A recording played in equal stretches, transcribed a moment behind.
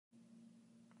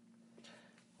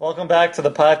Welcome back to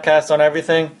the podcast on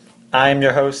everything. I'm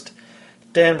your host,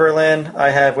 Dan Berlin.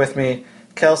 I have with me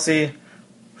Kelsie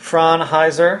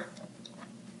Fronheiser.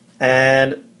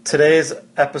 And today's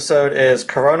episode is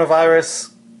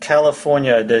Coronavirus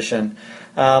California edition.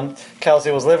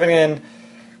 Kelsie was living in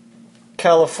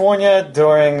California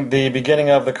during the beginning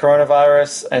of the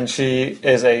coronavirus, and she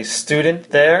is a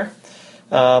student there.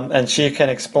 And she can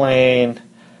explain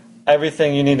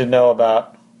everything you need to know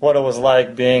about what it was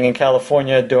like being in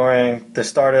California during the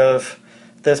start of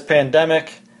this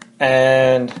pandemic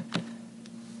and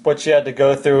what she had to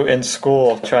go through in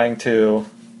school trying to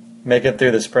make it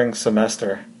through the spring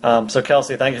semester. So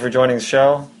Kelsie, thank you for joining the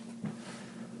show.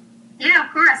 Yeah,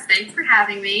 of course. Thanks for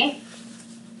having me.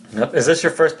 Yep. Is this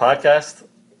your first podcast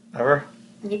ever?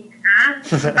 Yeah,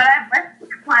 but I've listened to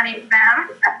plenty of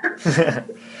them.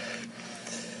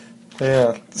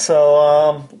 Yeah.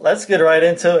 So let's get right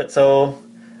into it. So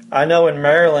I know in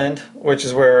Maryland, which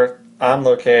is where I'm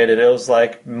located, it was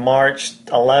like March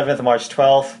 11th, March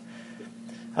 12th.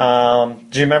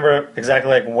 Do you remember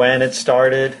exactly like when it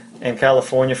started in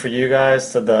California for you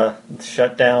guys, to the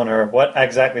shutdown, or what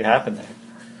exactly happened there?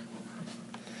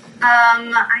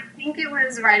 I think it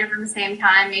was right around the same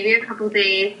time, maybe a couple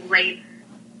days late.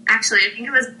 Actually, I think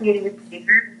it was beginning of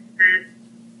December because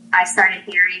I started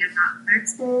hearing about other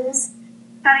schools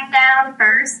shutting down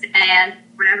first, and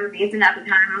for whatever reason at the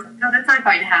time, I was like, no, that's not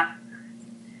going to happen.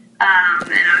 And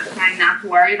I was trying not to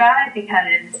worry about it because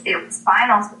it was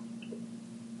finals.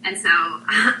 And so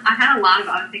I had a lot of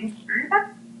other things to worry about.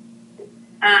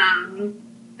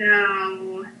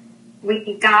 So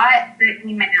we got the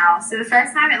email. So the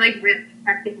first time it really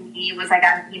affected me was I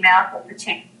got an email from the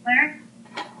chancellor,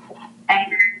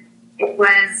 and it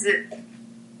was,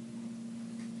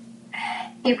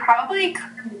 he probably could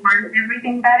have worded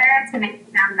everything better to make it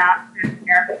sound not so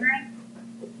terrifying,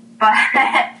 but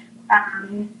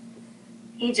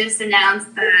he just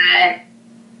announced that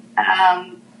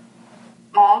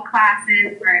all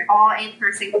classes, or all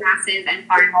in-person classes and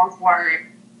finals were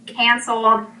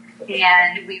canceled,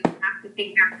 and we would have to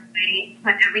figure out a way to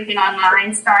put everything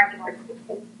online starting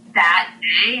that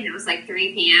day, and it was 3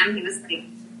 p.m. He was like,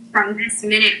 from this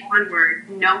minute onward,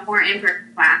 no more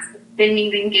in-person class. Didn't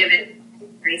even give it a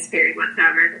grace period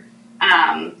whatsoever.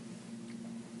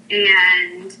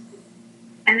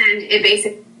 And then it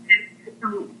basically said,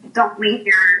 don't leave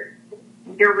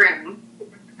your room,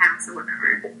 house or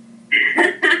whatever.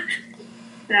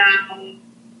 So,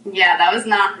 yeah, that was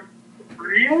not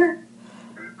fun.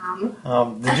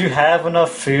 Did you have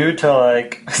enough food to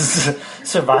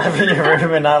survive in your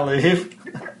room and not leave?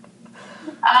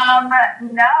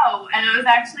 No, and I was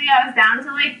down to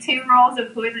 2 rolls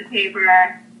of toilet paper,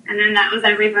 and then that was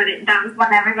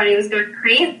when everybody was going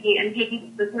crazy and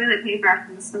taking the toilet paper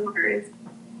from the stores.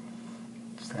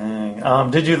 Dang.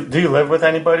 Do you live with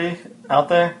anybody out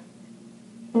there?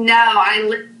 No, I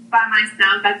lived by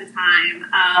myself at the time.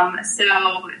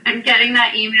 So getting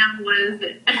that email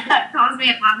caused me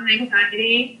a lot of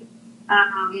anxiety.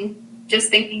 Just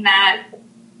thinking that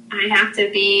I have to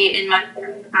be in my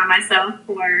room by myself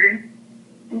for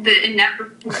the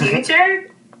inevitable future.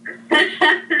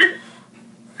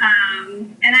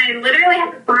 And I literally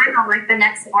had to final the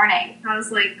next morning. So I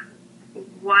was like,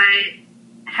 what?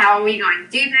 How are we going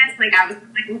to do this? I was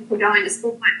planning to go into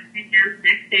school the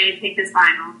next day to take this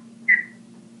final.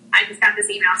 I just got this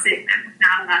email saying that I'm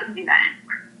not allowed to do that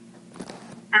anymore.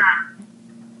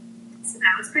 So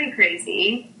that was pretty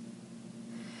crazy.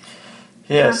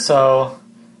 Yeah, so,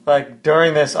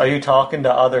 during this, are you talking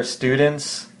to other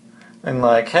students? And,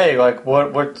 hey,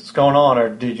 what's going on? Or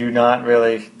did you not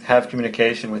really have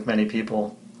communication with many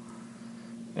people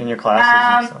in your classes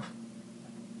and stuff?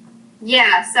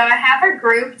 Yeah, so I have a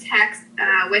group text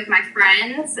with my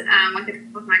friends, with a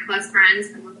couple of my close friends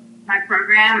in my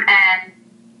program, and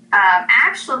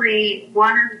actually,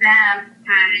 one of them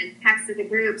had texted the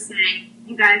group saying,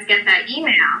 you guys get that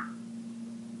email,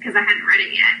 because I hadn't read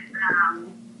it yet.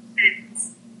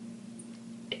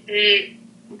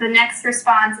 The next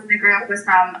response in the group was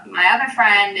from my other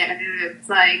friend, and it's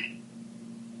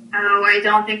oh, I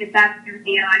don't think it's that big a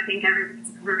deal. I think everybody's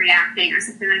overreacting or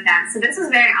something like that. So this was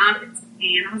very obvious to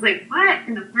me, and I was like, what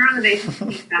in the world are they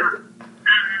talking about?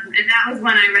 And that was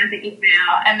when I read the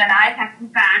email, and then I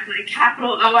texted back,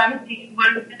 capital OMG,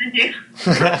 what are we going to do?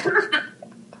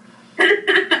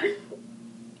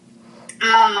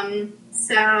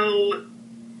 So,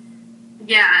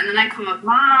 yeah, and then I called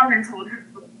Mom and told her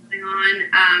what was going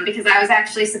on, because I was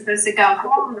actually supposed to go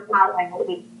home the following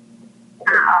week.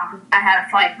 I had a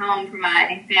flight home for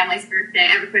my family's birthday.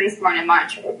 Everybody's born in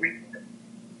March. And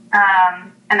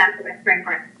that's my spring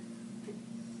break.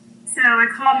 So I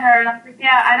called her and I was like,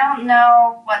 yeah, I don't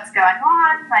know what's going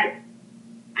on. Like,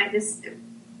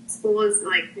 school is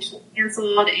like officially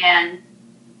canceled and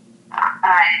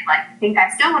I like think I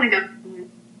still want to go,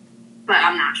 but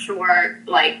I'm not sure.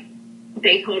 Like,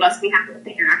 they told us we have to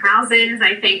stay in our houses.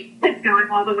 I think going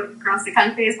all the way across the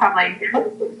country is probably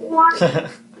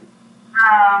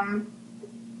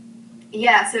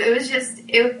yeah, so it was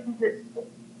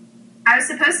I was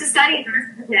supposed to study the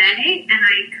rest of the day, and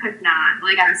I could not.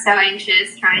 Like, I was so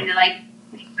anxious trying to, like,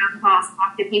 make phone calls,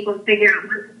 talk to people, figure out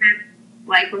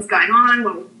what was going on,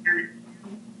 what was going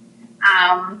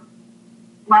on.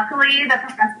 Luckily, the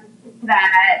professor took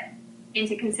that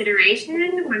into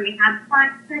consideration when we had the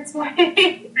class this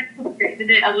way. That created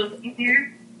it a little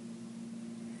easier.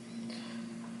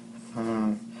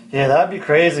 Yeah, that'd be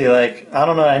crazy. Like, I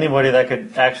don't know anybody that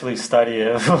could actually study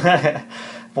it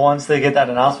once they get that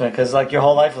announcement, because like your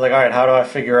whole life is like, all right, how do I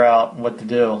figure out what to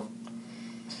do?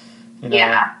 You know,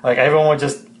 yeah. Like everyone would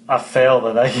just fail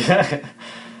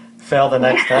fail the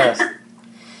next test.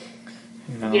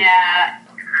 You know? Yeah.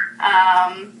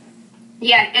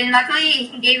 Yeah, and luckily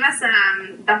he gave us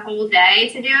the whole day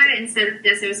to do it instead of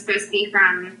just, it was supposed to be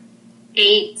from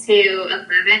 8 to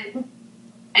 11.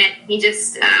 And he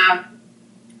just,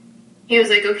 he was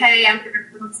like, okay, I'm going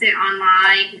to post it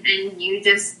online and you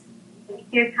just take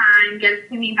your time, get it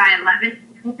to me by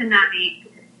 11 tonight.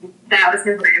 That was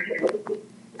his way of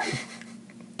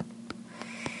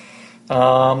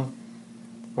it.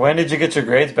 When did you get your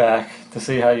grades back to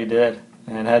see how you did?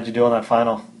 And how'd you do on that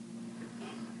final?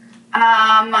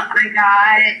 I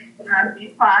got a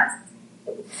B+,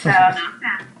 so not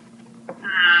bad.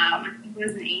 I think it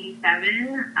was an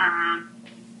 87.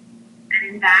 And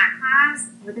in that class,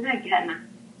 what did I get?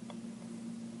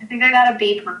 I think I got a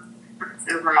B+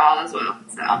 overall as well.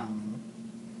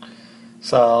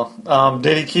 So,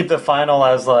 did he keep the final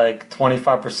as like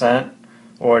 25%,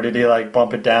 or did he like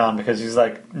bump it down because he's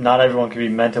like, not everyone can be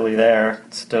mentally there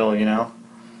still, you know?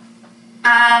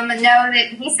 No, that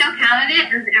he still counted it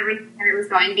as everything that it was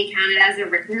going to be counted as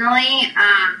originally.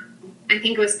 I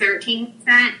think it was 13%,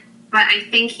 but I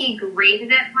think he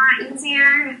graded it a lot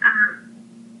easier.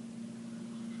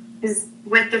 Because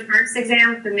with the first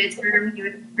exam, the midterm, he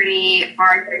was a pretty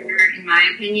hard grader, in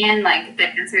my opinion. Like, the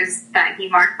answers that he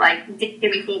marked, like, didn't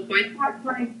give me full points for.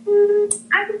 Like,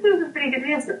 I think it was a pretty good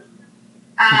answer.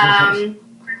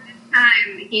 This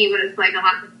time, he was, like, a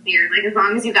lot clearer. Like, as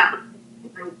long as you got the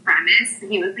premise,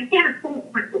 he was like, yeah, full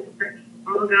points for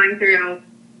all going through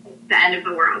the end of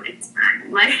the world. It's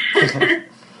fine. Like,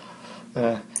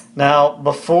 Now,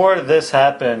 before this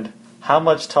happened, how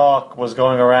much talk was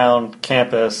going around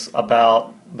campus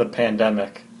about the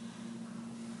pandemic?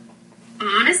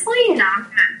 honestly, not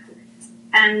that.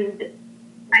 And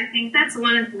I think that's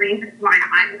one of the reasons why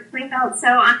I personally felt so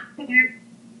unprepared.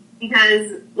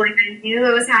 Because, like, I knew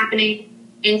it was happening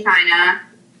in China,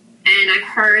 and I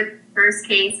heard the first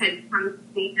case had come to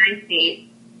the United States.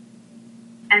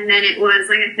 And then it was,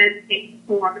 like I said, the day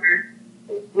before,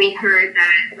 we heard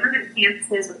that other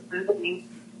campuses were closing.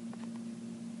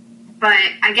 But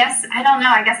I guess, I don't know,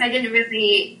 I guess I didn't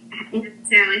really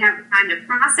necessarily have the time to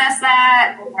process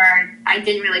that, or I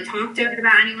didn't really talk to it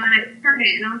about anyone. I just heard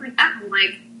it, and I was like, oh,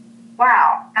 like,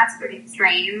 wow, that's pretty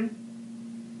extreme.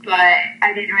 But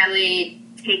I didn't really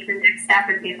take the next step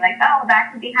and be like, oh,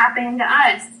 that could be happening to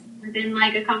us within,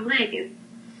 like, a couple days.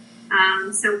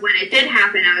 So when it did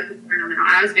happen,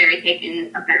 I was very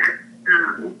taken aback.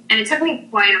 And it took me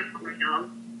quite a while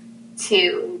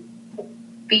to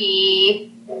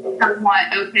be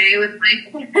somewhat okay with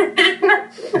life.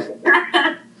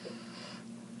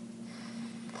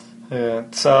 Yeah.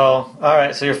 So, all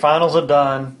right. So your finals are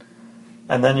done,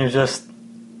 and then you're just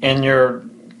in your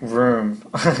room,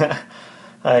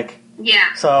 like.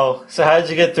 Yeah. So how did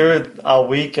you get through a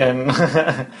week and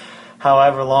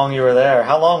however long you were there?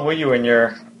 How long were you in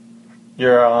your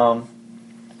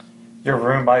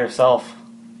room by yourself?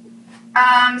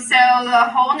 So the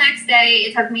whole next day,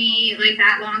 it took me like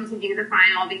that long to do the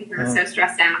final because I was so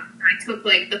stressed out. I took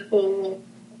like the full,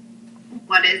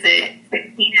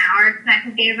 15 hours that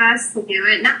he gave us to do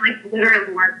it. Not like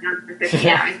literally working on for 15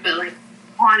 hours, but like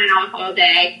on and off all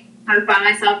day. I was by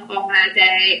myself all that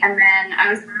day, and then I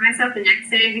was by myself the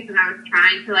next day because I was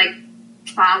trying to like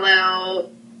follow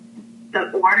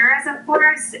the orders, of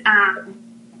course.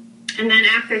 And then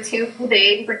after 2 full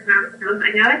days, like, I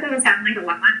know that doesn't sound like a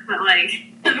lot, but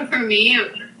like for me,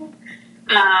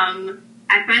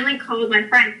 I finally called my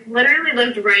friend, who literally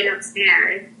lived right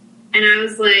upstairs, and I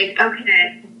was like,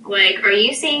 okay, like, are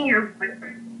you seeing your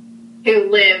boyfriend who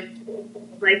lived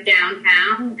like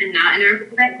downtown and not in our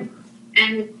bed?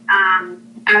 And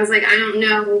I was like, I don't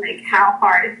know, like, how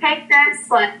far to take this.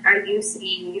 Like, are you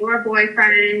seeing your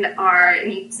boyfriend, or are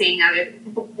you seeing other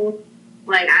people?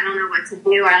 Like, I don't know what to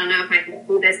do. I don't know if I can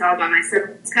do this all by myself.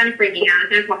 It's kind of freaking out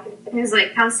at that point. He was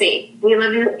like, Kelsie, we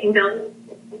live in the same building.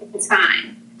 It's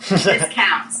fine. This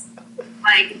counts.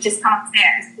 Like, just come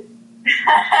upstairs.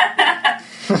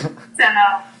 So,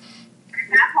 at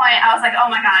that point, I was like, oh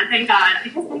my God, thank God.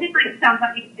 Because I think, like,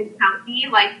 somebody could tell me,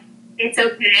 like, it's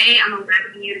okay, I'm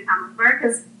allowing you to come over,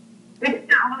 because we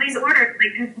got all these orders.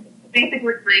 Like,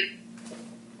 basically, like,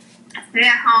 stay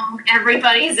at home,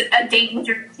 everybody's a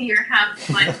danger to your house,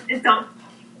 like, just don't.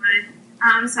 So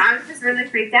I was just really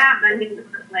freaked out, but I didn't,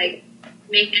 like,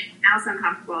 make it else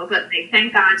uncomfortable, but, like,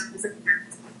 thank God she was like,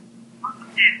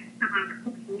 okay, come on,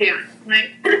 what can you do? Like,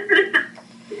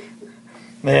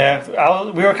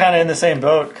 Yeah, we were kind of in the same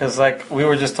boat because, like, we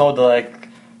were just told to, like,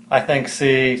 I think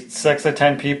see 6 to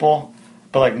 10 people,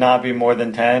 but, like, not be more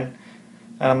than 10.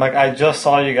 And I'm like, I just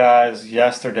saw you guys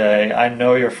yesterday. I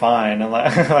know you're fine. And,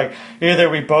 like, like either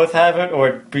we both have it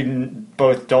or we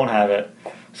both don't have it.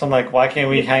 So I'm like, why can't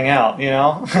we hang out, you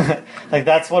know? Like,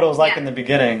 that's what it was like in the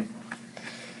beginning.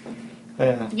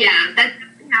 Yeah, that's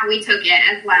how we took it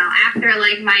as well. After,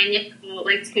 like, my initial,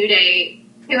 like,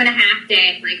 2.5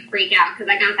 day, like, freak out,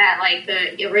 because I got that, like,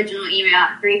 the original email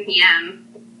at 3 p.m.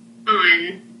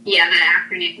 on, that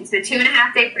afternoon. So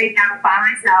 2.5 day freak out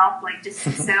by myself, like, just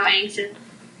so anxious.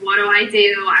 What do I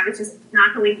do? I was just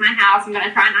not to leave my house. I'm going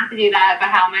to try not to do that, but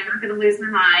how am I not going to lose my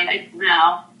mind? I don't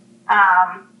know.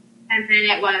 And then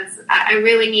it was, I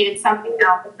really needed something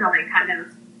else to, like, kind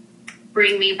of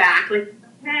bring me back. Like,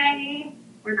 hey,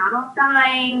 we're not all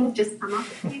dying. Just come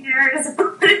upstairs.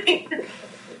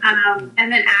 And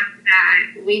then after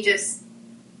that, we just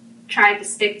tried to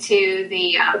stick to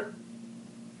the,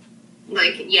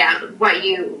 what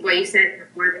you said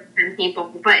before, the 10 people.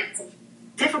 But it's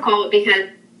difficult because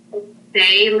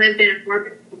they lived in a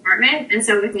 4-bedroom apartment, and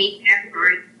so with me there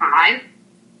were 5.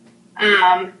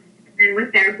 And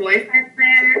with their boyfriend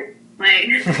there, like,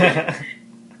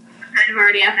 kind of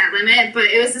already at that limit. But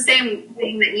it was the same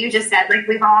thing that you just said. Like,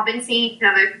 we've all been seeing each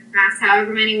other for the past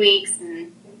however many weeks,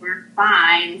 and we're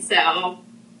fine. So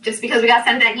just because we got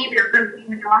sent that email doesn't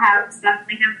mean we all have stuff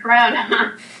like have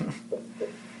corona.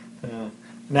 Yeah.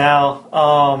 Now,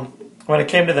 when it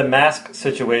came to the mask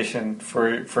situation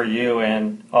for you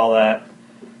and all that,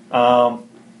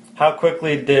 how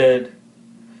quickly did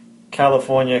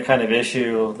California kind of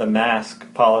issue the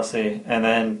mask policy, and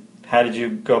then how did you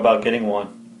go about getting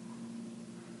one?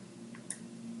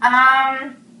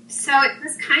 So it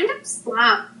was kind of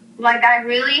slow. Like, I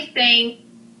really think,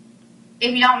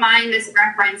 if you don't mind this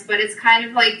reference, but it's kind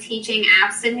of like teaching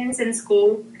abstinence in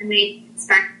school, and they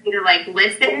expect you to, like,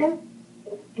 listen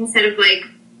instead of, like,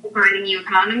 providing you a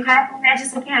condom cup. And I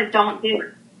just like, don't do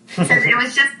it. So it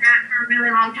was just that for a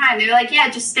really long time. They were like,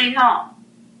 just stay home.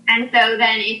 And so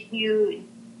then if you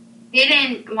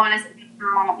didn't want to stay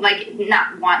home, like,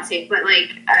 not want to, but,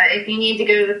 like, if you need to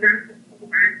go to the grocery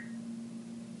store,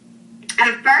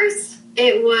 at first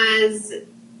it was,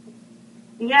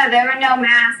 there were no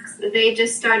masks. They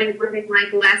just started putting,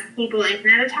 like, less people in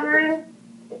at a time.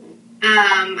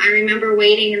 I remember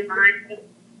waiting in line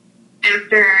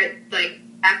after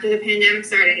the pandemic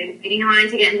started, waiting in line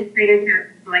to get into Trader Joe's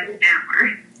for, like, an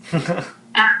hour.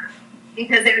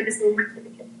 Because there was just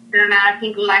the amount of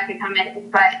people that could come in,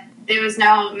 but there was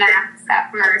no masks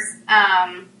at first.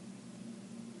 And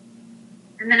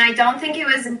then I don't think it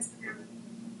was until,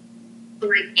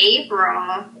 like,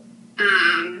 April,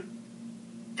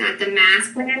 that the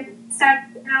mask plan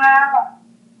started to go out.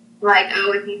 Like,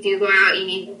 if you do go out, you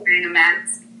need to be wearing a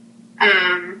mask.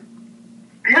 I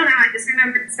don't know, I just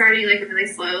remember it starting, like, really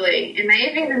slowly. It may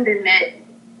have even been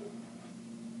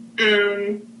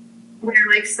where,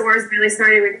 like, stores really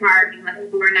started requiring that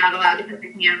people were not allowed to put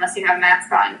their hand unless you have a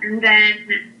mask on. And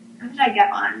then, how did I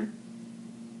get one?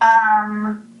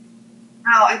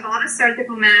 I bought a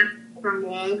surgical mask from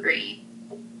Walgreens.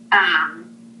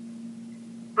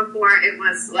 Before it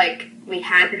was, like, we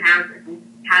had them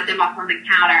up on the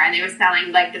counter, and they were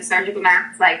selling, like, the surgical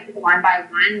masks, like, one by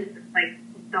one, like,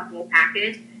 the whole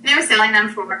package. And they were selling them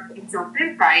for an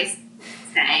exorbitant price,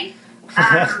 saying.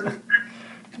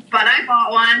 But I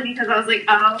bought one because I was like,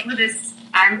 I'm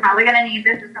probably going to need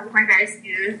this at some point very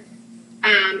soon.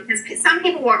 Because some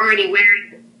people were already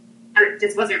wearing it. It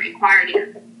just wasn't required yet.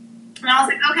 And I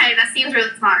was like, okay, that seems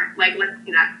really smart. Like, let's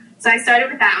do that. So I started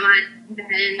with that one.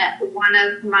 Then one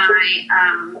of my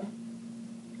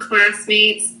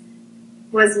classmates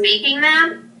was making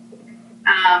them.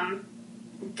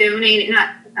 Donating,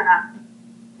 not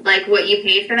like what you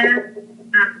paid for them.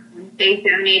 They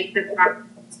donated the product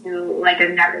to like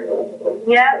another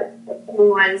media who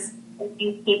was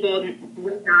taking people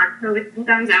with non-COVID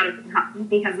symptoms out of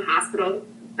because the hospital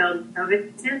filled with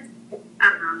COVID patients.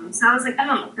 So I was like,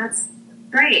 oh, that's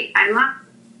great. I love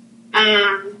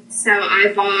it. So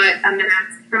I bought a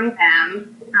mask from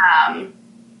them,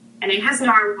 and it has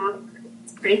narwhal.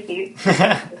 It's pretty cute.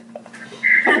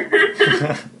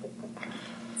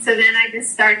 So then I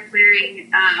just started wearing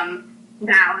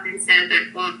that one instead,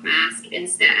 that cloth mask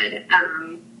instead.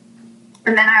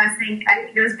 And then I think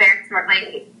it was very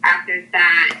shortly after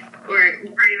that, or right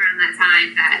around that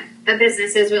time, that the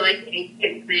businesses were like, you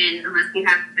can't come in unless you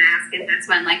have a mask, and that's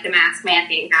when like the mask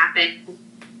mandate happened.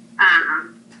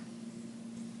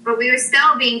 But we were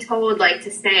still being told like to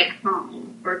stay at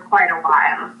home for quite a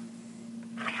while.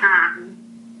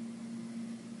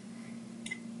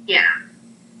 Yeah.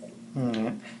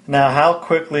 Now, how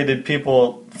quickly did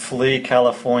people flee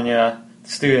California,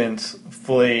 students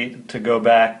flee to go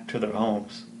back to their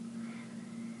homes?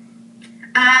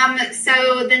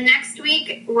 So the next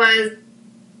week was,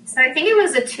 so I think it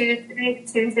was a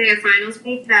Tuesday of finals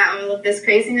week that all of this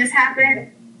craziness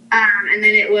happened. And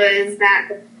then it was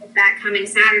that coming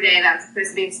Saturday, that was supposed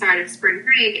to be the start of spring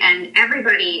break, and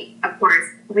everybody, of course,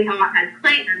 we all had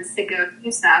plans to go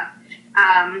do stuff.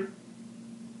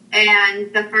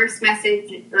 And the first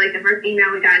message, like the first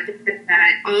email we got, just said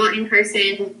that all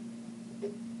in-person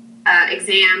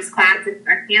exams, classes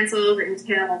are canceled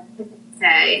until,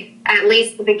 say, at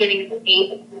least the beginning of the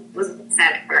 8th was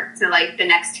set for, so like the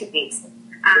next 2 weeks.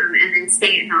 And then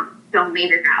stay at home, don't leave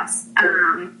your house.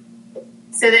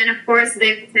 So then, of course,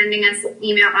 they're sending us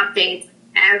email updates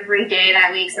every day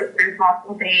that week, so for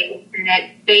multiple days, and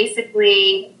it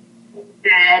basically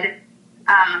said,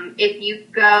 if you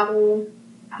go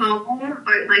home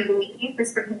or like leave for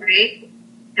spring break,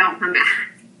 don't come back.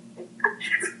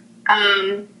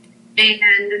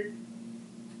 And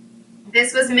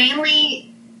this was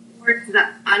mainly towards the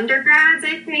undergrads,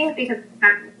 I think, because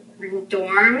we have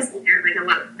dorms, and there were like a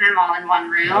lot of them all in one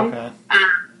room. Okay.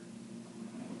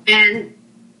 And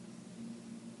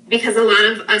because a lot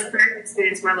of us graduate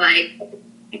students were like,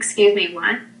 excuse me,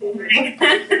 what?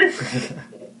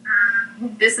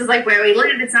 This is like where we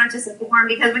live. It's not just a dorm,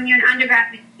 because when you're an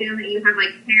undergraduate student, you have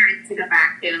like parents to go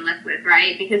back to and live with,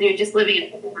 right? Because you're just living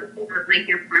in a dorm, not like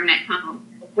your permanent home.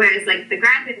 Whereas like the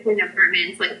graduate student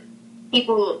apartments, like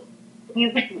people,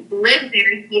 you can live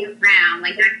there year round.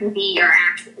 Like that can be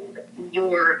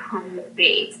your home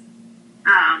base.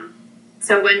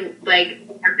 So when like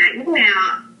we have that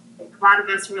email, a lot of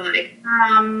us were like,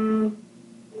 I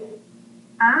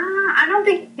don't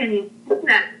think you can do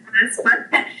that to us,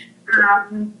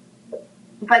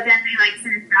 but then they like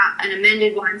sent out an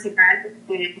amended one to graduate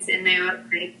students, and they were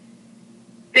like,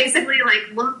 basically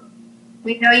like, look,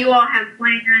 we know you all have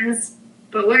plans,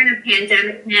 but we're in a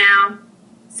pandemic now,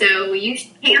 so you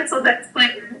should cancel those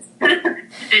plans and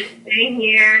stay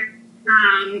here.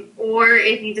 Or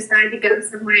if you decide to go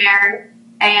somewhere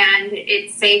and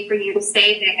it's safe for you to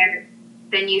stay there,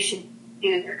 then you should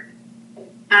do that.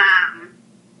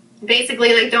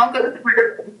 Basically, like, don't go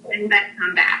somewhere and then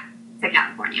come back to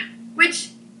California,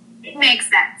 which makes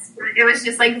sense. It was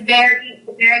just like very,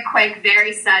 very quick,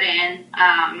 very sudden.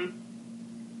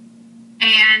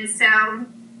 And so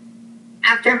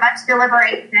after much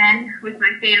deliberation with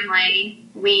my family,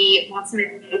 we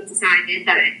ultimately decided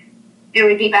that it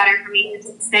would be better for me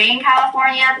to stay in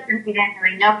California since we didn't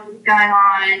really know what was going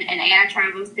on, and air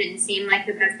travels didn't seem like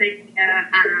the best idea.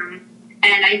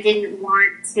 And I didn't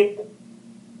want to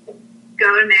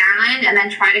go to Maryland and then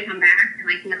try to come back and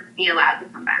like not be allowed to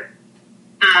come back.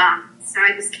 So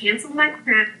I just canceled my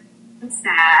trip. I'm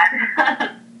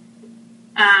sad.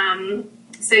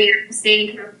 So yeah, I stayed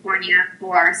in California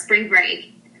for spring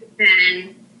break.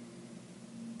 Then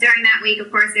during that week,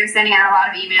 of course, they were sending out a lot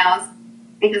of emails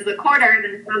because the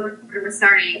summer quarter was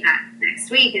starting that next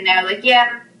week, and they were like,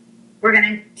 yeah, we're going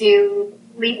to do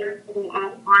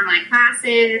online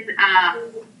classes.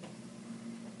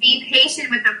 Be patient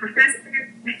with the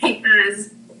professors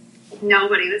because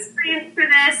nobody was planned for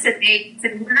this. So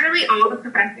literally all the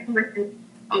professors within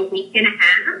a week and a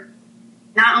half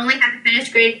not only had to finish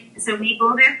grading so many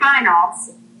of their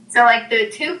finals. So like the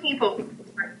two people,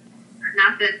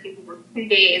 not the people were 2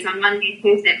 days on Monday,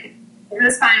 Tuesday,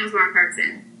 those finals were in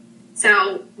person.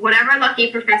 So whatever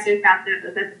lucky professors got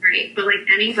those, that's great. But like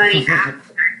anybody after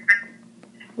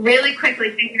really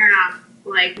quickly figured out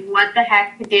like what the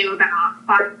heck to do about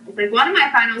finals. Like one of my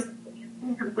finals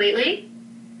completely,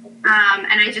 and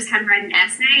I just had to write an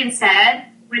essay instead,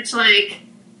 which like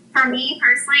for me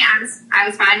personally, I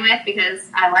was fine with because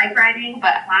I like writing,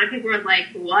 but a lot of people were like,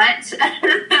 "What?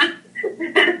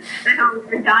 The hell,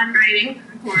 we're done writing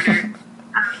quarter.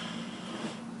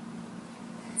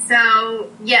 So,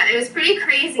 yeah, it was pretty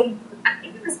crazy. I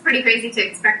think it was pretty crazy to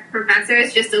expect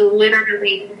professors just to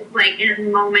literally, like, in a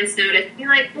moment's notice, be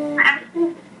like,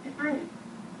 everything's different.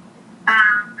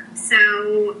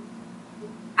 So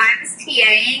I was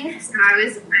TAing, so I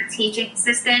was a teaching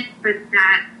assistant for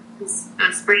that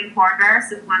spring quarter,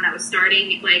 so the one that was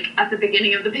starting, like, at the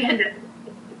beginning of the pandemic.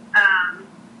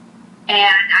 And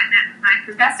I met my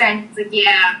professor, and he's like,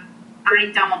 yeah, I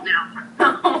don't know.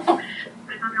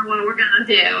 I don't know what we're going to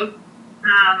do.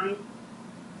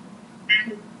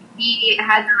 And he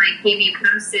had to, like, keep me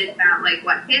posted about, like,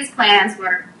 what his plans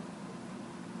were.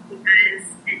 Because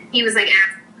he was, like,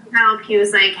 asking for help. He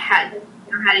was, like, how to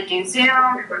do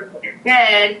Zoom.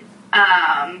 Did.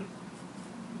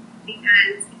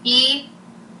 Because he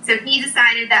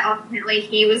decided that ultimately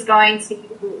he was going to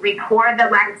record the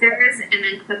lectures and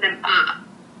then put them up.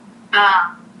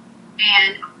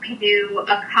 And only do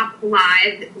a couple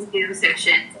live Zoom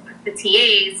sessions with the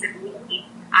TAs. And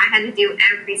I had to do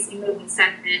every single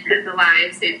session of the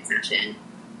live Zoom session.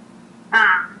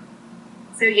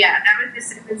 So yeah,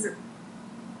 it was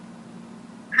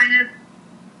kind of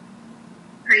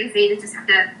crazy to just have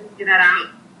to figure that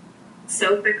out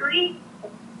so quickly.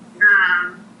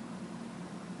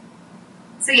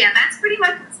 So yeah, that's pretty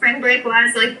much what spring break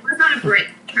was. Like, it was not a break.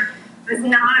 It was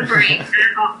not a break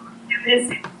at all. It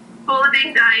was full of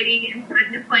anxiety and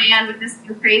trying to plan with this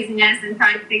new craziness and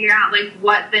trying to figure out, like,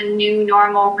 what the new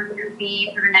normal was going to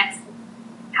be for the next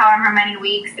however many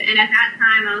weeks. And at that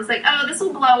time, I was like, oh, this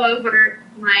will blow over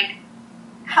in, like,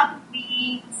 a couple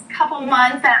weeks, couple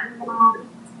months at most.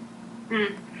 No.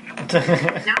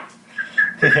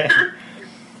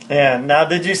 Yeah. Now,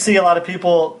 did you see a lot of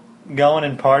people going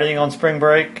and partying on spring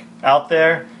break out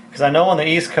there? Because I know on the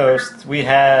East Coast we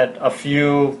had a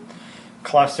few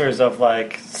clusters of,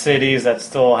 like, cities that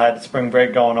still had spring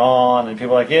break going on, and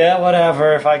people were like, yeah,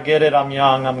 whatever, if I get it, I'm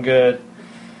young, I'm good.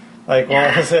 Like,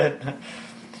 what was it?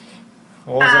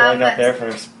 What was it like out there for?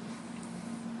 As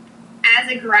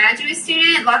a graduate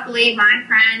student, luckily my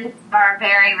friends are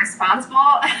very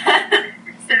responsible.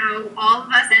 So all of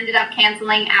us ended up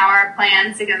canceling our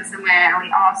plans to go somewhere, and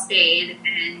we all stayed,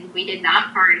 and we did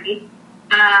not party.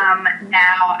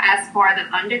 Now, as for the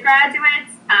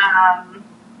undergraduates,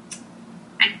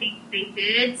 I think they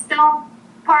did still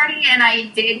party, and I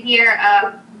did hear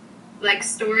of, like,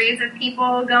 stories of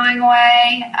people going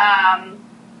away,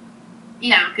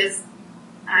 because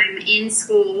I'm in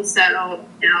school, so,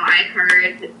 I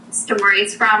heard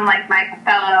stories from, like, my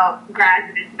fellow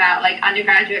graduates about, like,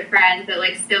 undergraduate friends that,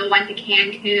 like, still went to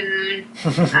Cancun.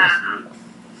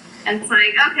 And it's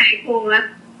like, okay, cool,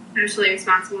 that's socially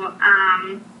responsible.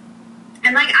 And,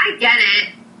 like, I get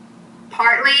it.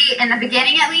 Partly, in the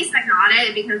beginning at least, I got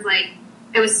it because, like,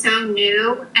 it was so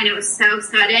new and it was so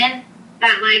sudden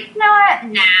that, like, you know what?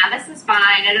 Nah, this is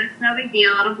fine. It's no big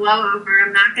deal. It'll blow over.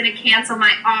 I'm not going to cancel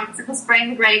my optical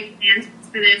spring break plans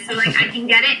for this. So, like, I can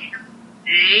get it in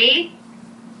a day.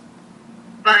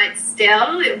 But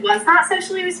still, it was not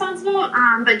socially responsible.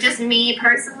 But just me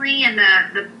personally and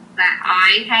the that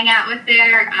I hang out with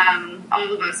there,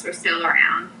 all of us were still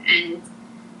around and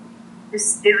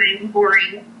just doing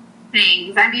boring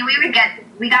things. I mean, we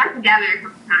got together a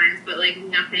couple times, but, like,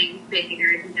 nothing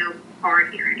bigger, no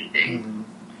party or anything.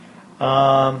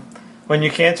 Mm-hmm. When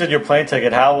you canceled your plane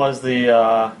ticket, how was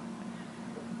the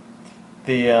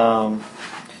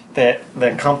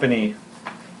company,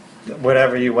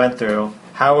 whatever you went through?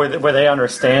 How were they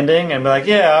understanding and be like,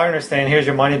 yeah, I understand, here's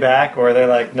your money back, or they're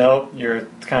like, nope, you're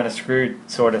kind of screwed,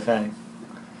 sort of thing?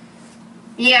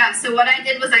 Yeah. So what I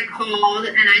did was I called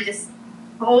and I just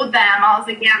told them, I was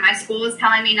like, yeah, my school is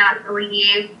telling me not to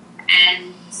leave,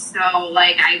 and so,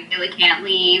 like, I really can't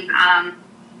leave. And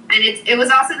it was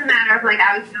also the matter of, like,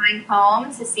 I was going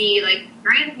home to see, like,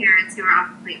 grandparents who are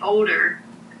obviously older.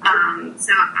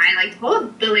 So I, like,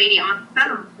 told the lady on the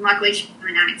phone. Luckily, she was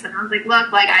really nice. And I was like,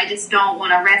 look, like, I just don't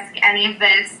want to risk any of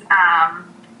this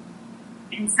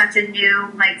in such a new,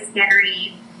 like,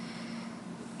 scary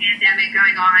pandemic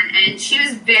going on. And she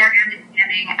was very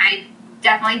understanding. I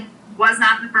definitely was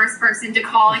not the first person to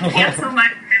call and cancel my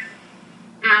trip,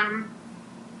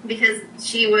 because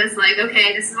she was like,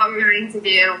 okay, this is what we're going to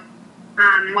do.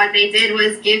 What they did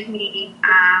was give me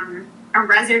a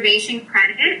reservation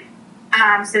credit.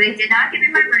 So they did not give me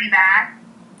my money back.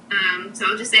 So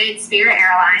I'll just say it's Spirit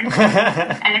Airlines.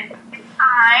 And it's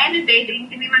fine. They didn't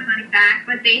give me my money back,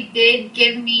 but they did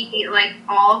give me, like,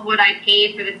 all of what I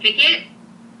paid for the ticket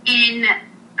in a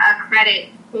credit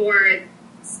for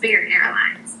Spirit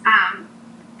Airlines.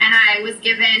 And I was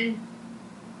given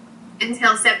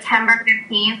until September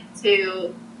 15th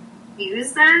to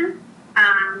use them.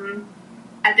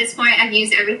 At this point, I've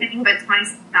used everything but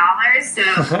 $26, so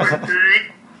we're good.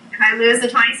 If I lose the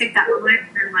 $26,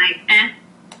 I'm like,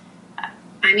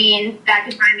 I mean, that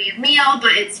could buy me a meal,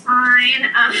 but it's fine.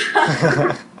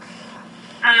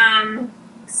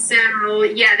 So,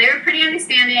 yeah, they were pretty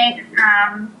understanding.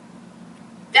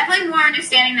 Definitely more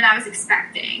understanding than I was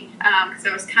expecting, because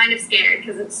I was kind of scared,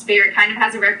 because the Spirit kind of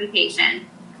has a reputation.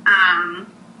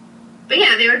 But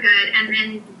yeah, they were good. And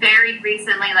then very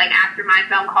recently, like after my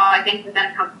phone call, I think within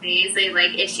a couple of days, they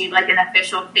like issued like an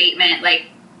official statement, like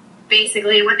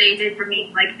basically what they did for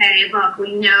me, like, hey, look,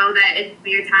 we know that it's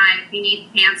your time. If you need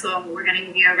to cancel, we're going to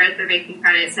give you a reservation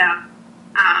credit. So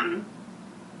I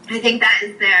think that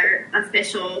is their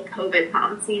official COVID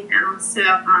policy now. So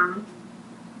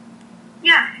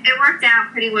yeah, it worked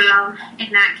out pretty well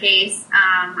in that case.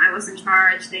 I wasn't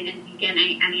charged. They didn't take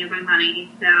any of my money,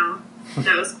 so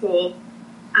that was cool.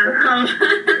 Yeah,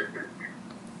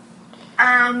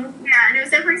 and it was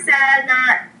definitely sad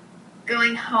not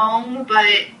going home,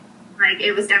 but like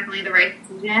it was definitely the right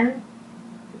decision.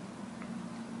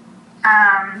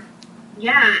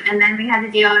 Yeah, and then we had to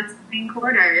deal with spring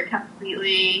quarter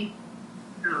completely.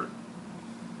 So,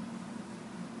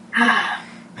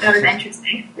 that was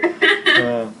interesting.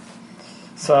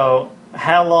 So,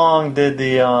 how long did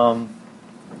the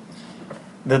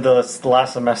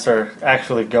last semester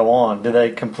actually go on? Did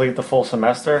they complete the full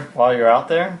semester while you're out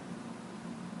there?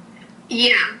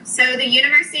 Yeah. So the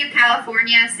University of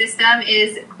California system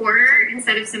is quarter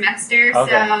instead of semester.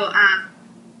 Okay.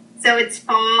 So its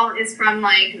fall is from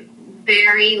like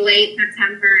very late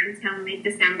September until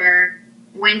mid-December.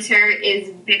 Winter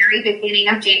is very beginning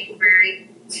of January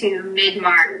to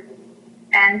mid-March.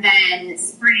 And then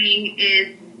spring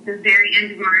is the very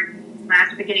end of March,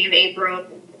 last beginning of April,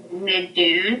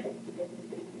 mid-June.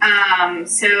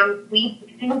 So we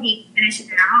didn't finish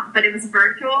it out, but it was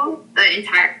virtual the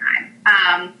entire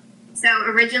time. So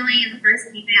originally in the first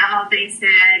email, they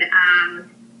said,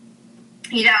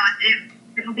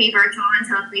 it'll be virtual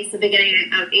until at least the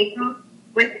beginning of April.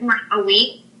 Within like a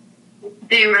week,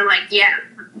 they were like, yeah,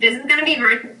 this is going to be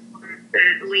virtual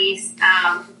at least.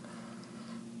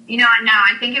 No,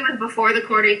 I think it was before the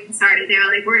quarter even started. They were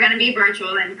like, we're going to be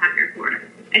virtual the entire quarter.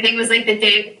 I think it was like the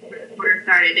day before the quarter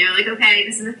started. They were like, okay,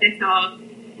 this is official.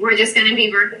 We're just going to be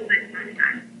virtual the entire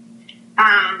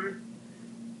time.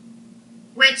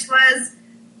 Which was,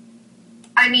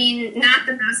 I mean, not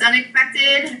the most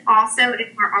unexpected. Also,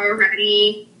 if we're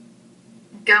already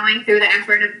going through the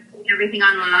effort of everything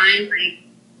online, like,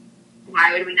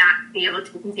 why would we not be able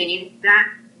to continue to do that?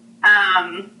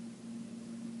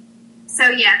 So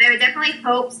yeah, there were definitely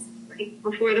hopes like,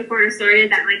 before the quarter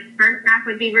started that like the first half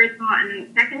would be virtual and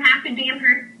the second half would be in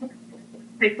person.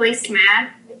 Quickly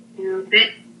smashed to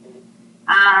bits.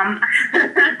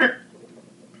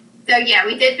 So yeah,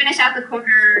 we did finish out the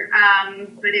quarter,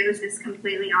 but it was just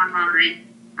completely online,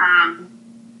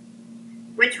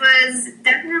 which was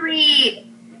definitely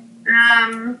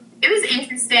it was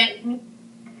interesting.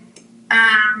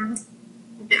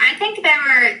 I think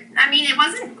it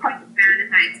wasn't quite as bad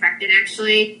as I expected,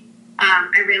 actually.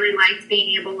 I really liked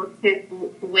being able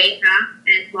to wake up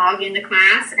and log into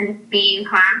class and be in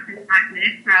class in 5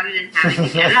 minutes rather than having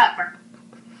to get up or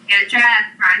get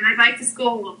dressed, ride my bike to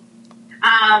school.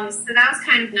 So that was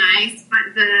kind of nice.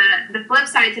 But the flip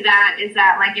side to that is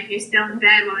that, like, if you're still in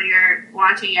bed while you're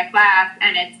watching your class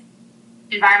and it's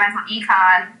environmental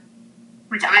econ,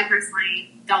 which I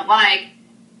personally don't like,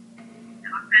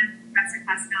 Professor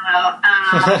Costello,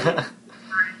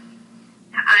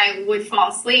 I would fall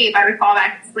asleep. I would fall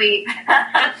back to sleep.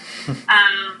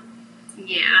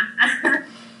 Yeah.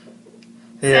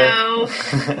 Yeah. So,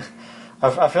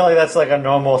 I feel like that's like a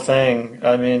normal thing.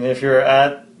 I mean, if you're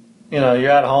at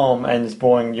home and it's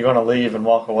boring, you're going to leave and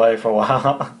walk away for a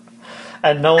while.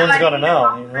 And no one's going to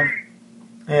know, you know?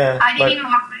 Yeah. I didn't even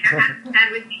walk away. I had it in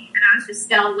bed with me, and I was just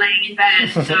still laying in bed.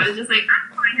 So I was just like,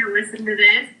 I'm going to listen to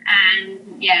this.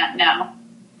 And yeah, no.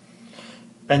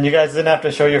 And you guys didn't have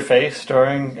to show your face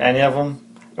during any of them?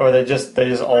 Or they just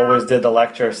always did the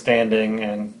lecture standing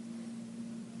and...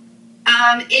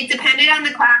 It depended on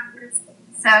the classes.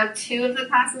 So 2 of the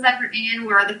classes I were in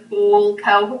were the full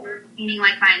cohort, meaning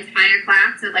like my entire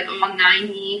class, so like all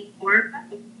 94.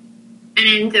 And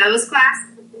in those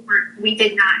classes, we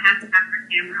did not have to have our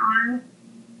camera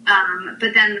on.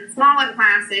 But then the smaller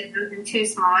classes, those in 2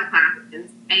 smaller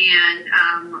classes,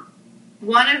 and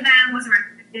one of them was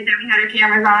recommended that we had our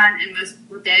cameras on, and most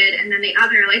people did. And then the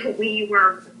other, like, we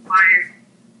were required.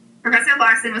 Professor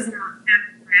Larson was not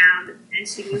around, and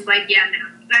she was like, yeah, no,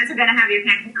 you guys are going to have your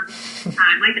cameras on all the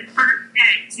time. Like, the first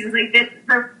day, she was like, this is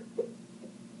perfect.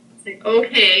 It's like,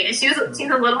 okay. And she's a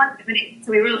little intimidating,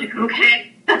 so we were like,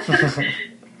 okay.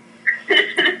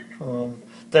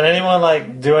 Did anyone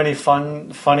like do any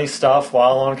funny stuff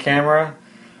while on camera?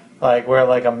 Like wear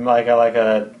like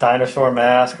a dinosaur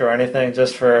mask or anything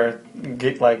just for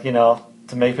like, you know,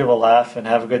 to make people laugh and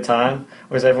have a good time?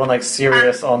 Or is everyone like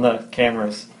serious on the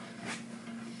cameras?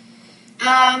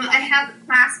 I have a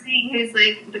classmate who's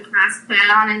like the class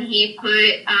clown, and he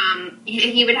put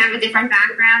he would have a different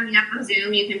background. You know, on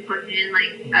Zoom you can put in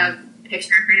like a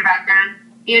picture for your background.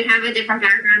 He would have a different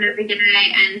background every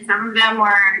day, and some of them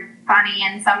were funny,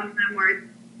 and some of them were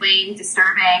plain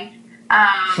disturbing.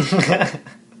 Like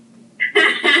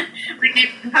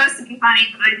they're supposed to be funny,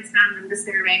 but I just found them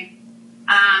disturbing.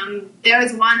 There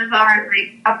was one of our,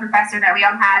 like, a professor that we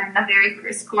all had in the very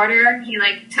first quarter. He,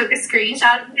 like, took a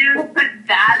screenshot of him, put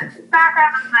that in the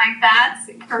background. I'm like, that's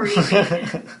crazy.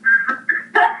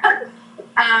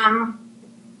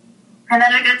 And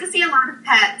then I got to see a lot of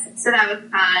pets, so that was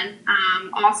fun.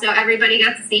 Also, everybody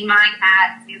got to see my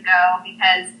cat, Zuko,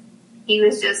 because he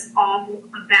was just all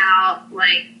about,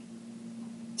 like,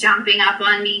 jumping up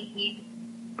on me,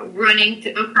 running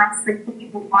across the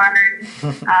keyboard,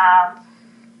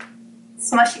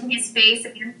 smushing his face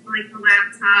against like the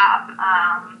laptop,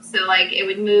 so like it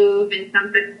would move and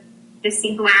something just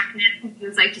see blackness. He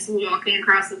was like just walking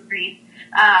across the screen.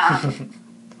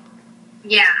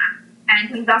 Yeah, and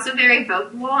he's also very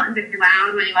vocal and very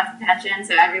loud when he wants attention,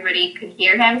 so everybody could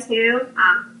hear him too.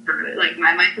 Like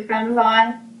my microphone was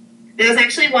on. There was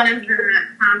actually one of the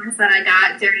comments that I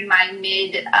got during my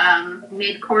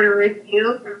mid-quarter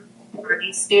review for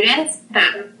these students,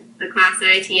 that the class that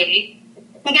I TA.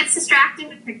 He gets distracted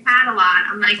with the cat a lot.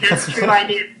 I'm like, that's true, I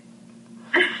do.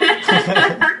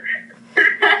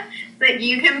 Like,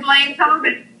 you can blame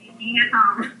COVID being at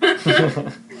home.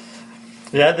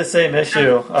 Yeah, I had the same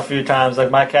issue a few times. Like,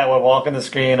 my cat would walk in the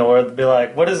screen or it'd be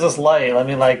like, what is this light? Let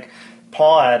me, like,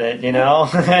 paw at it, you know?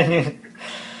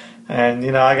 And,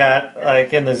 you know, I got,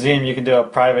 like, in the Zoom, you can do a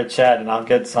private chat, and I'll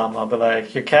get some. I'll be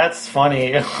like, your cat's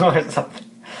funny, or something.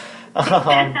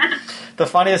 The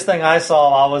funniest thing I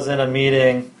saw, I was in a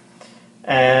meeting,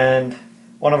 and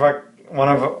one of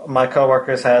my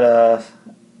coworkers had I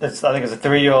think it's a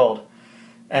 3-year-old,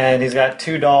 and he's got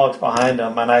 2 dogs behind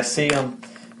him, and I see him,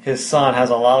 his son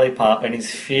has a lollipop, and he's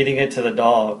feeding it to the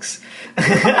dogs. And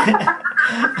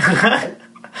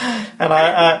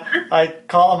I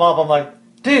call him up, I'm like,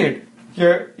 dude,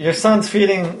 your son's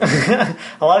feeding a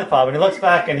lollipop, and he looks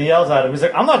back and he yells at him. He's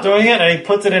like, I'm not doing it, and he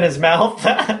puts it in his mouth.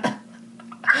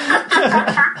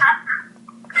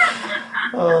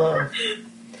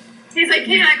 He's like,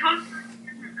 can I call?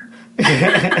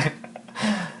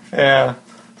 Yeah,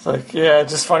 it's like, yeah,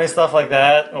 just funny stuff like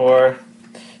that. Or,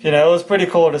 you know, it was pretty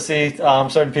cool to see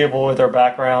certain people with their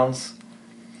backgrounds,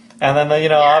 and then you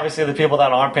know, obviously the people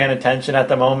that aren't paying attention at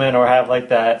the moment or have like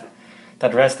that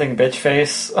resting bitch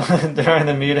face during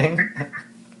the meeting.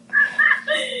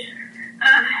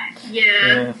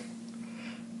 Yeah.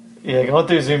 Yeah, going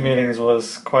through Zoom meetings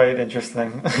was quite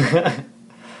interesting.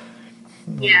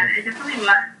 Yeah, it definitely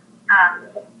was.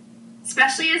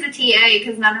 Especially as a TA,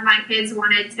 because none of my kids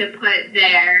wanted to put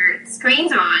their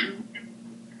screens on.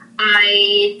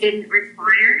 I didn't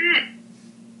require it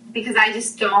because I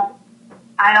just don't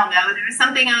know. There was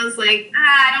something I was like,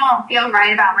 I don't feel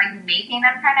right about like making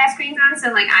them turn their screens on,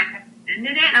 so like I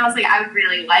suspended it, and I was like, I would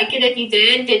really like it if you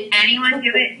did. Did anyone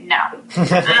do it? No.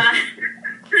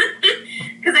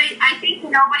 Because I think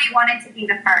nobody wanted to be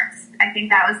the first. I think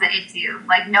that was the issue.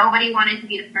 Like, nobody wanted to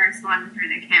be the first one to turn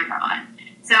their camera on.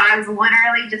 So I was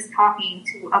literally just talking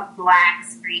to a black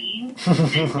screen.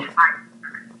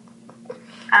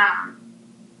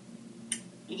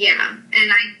 Yeah.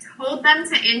 And I told them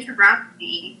to interrupt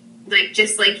me. Like,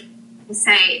 just, like,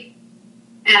 say,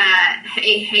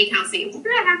 hey, Kelsie, what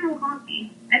did I have them call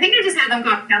me? I think I just had them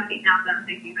call Kelsie now that I'm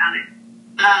thinking about it.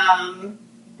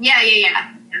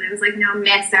 Yeah. And there was, like, no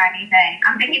miss or anything.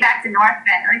 I'm thinking back to North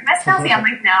Bend. Like, Miss Kelsie? I'm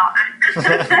like, no.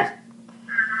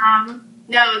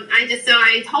 No, so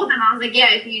I told them, I was like,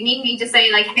 yeah, if you need me, just say,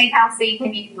 like, hey, Kelsie,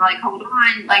 can you, like, hold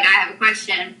on? Like, I have a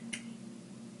question.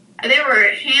 There were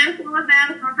a handful of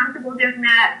them who were comfortable doing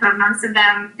that, but most of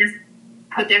them just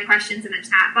put their questions in the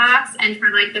chat box. And for,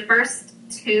 like, the first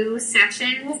 2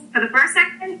 sections, for the first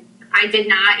section, I did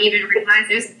not even realize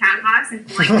there was a chat box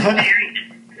until, like, the very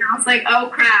end. And I was like, oh,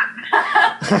 crap.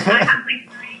 I have, like,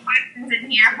 3 questions in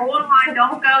here. Hold on,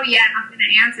 don't go yet. I'm going to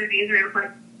answer these real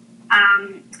quick.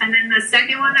 And then the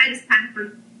second one, I just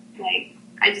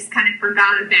kind of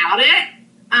forgot about it.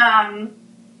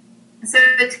 So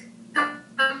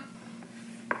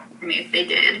for me, if they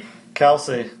did.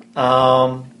 Kelsie,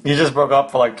 you just broke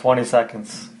up for like 20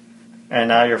 seconds. and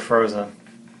now you're frozen.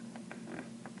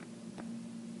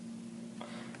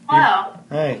 Hello.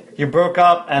 Hey, you broke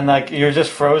up and like you're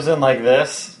just frozen like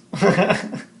this.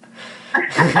 and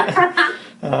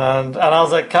I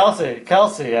was like,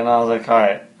 Kelsie, and I was like, all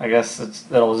right, I guess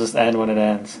it'll just end when it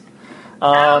ends.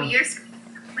 Your screen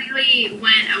completely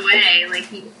went away, like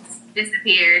you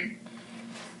disappeared.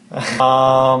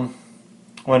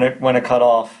 When it cut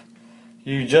off,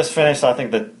 you just finished, I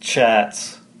think, the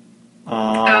chats.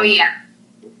 Oh yeah.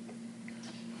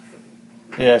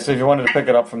 Yeah, so if you wanted to pick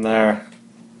it up from there,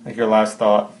 like your last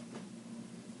thought.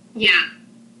 Yeah.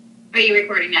 Are you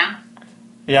recording now?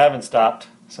 Yeah, I haven't stopped,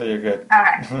 so you're good.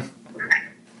 Okay. Okay.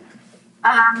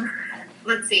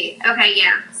 Let's see. Okay,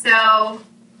 yeah. So,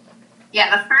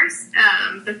 yeah,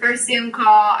 the first Zoom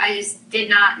call, I just did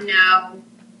not know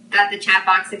that the chat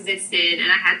box existed, and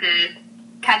I had to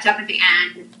catch up at the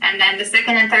end. And then the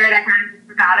second and third, I kind of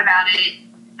forgot about it.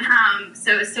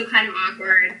 So it was still kind of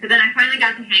awkward. But then I finally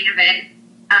got the hang of it,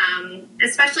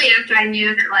 especially after I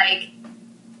knew that, like,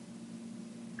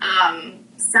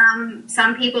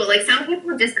 some people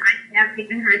just, I never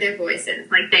even heard their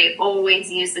voices. Like, they always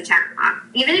use the chat box.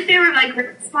 Even if they were, like,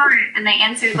 really smart and they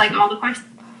answered, like, all the questions,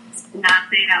 did not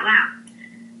say it out loud.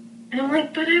 And I'm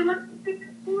like, but I want to hear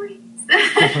their voice.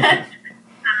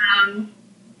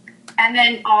 And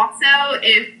then also,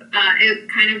 if it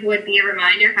kind of would be a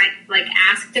reminder if I, like,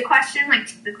 asked a question, like,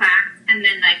 to the class, and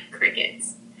then, like,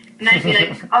 crickets. And then I'd be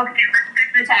like, okay, let's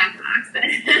check the chat box.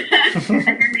 And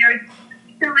then there would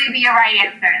usually be a right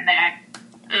answer in there.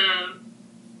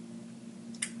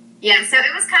 Yeah, so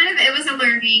it was a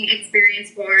learning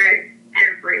experience for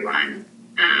everyone.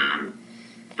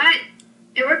 But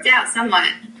it worked out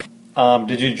somewhat.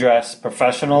 Did you dress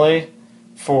professionally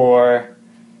for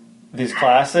these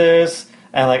classes?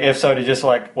 And like, if so, did you just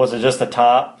like, was it just the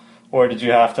top, or did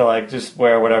you have to like just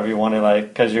wear whatever you wanted, like,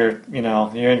 because you're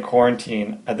in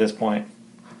quarantine at this point?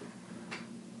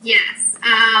 Yes.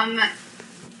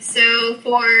 So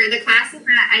for the classes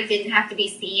that I didn't have to be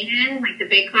seen in, like the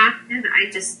big classes, I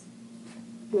just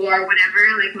wore whatever,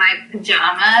 like my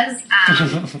pajamas.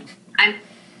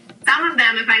 Some of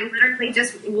them, if I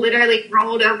literally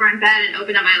rolled over in bed and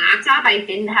opened up my laptop, I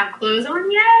didn't have clothes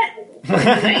on yet.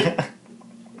 I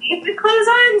need the clothes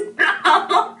on.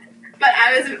 But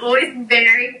I was always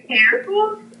very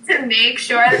careful to make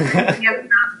sure that the video was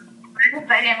not on, because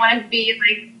I didn't want to be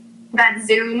like that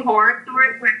Zoom horror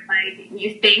story where like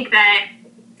you think that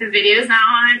the video's not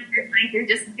on, and like you're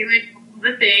just doing all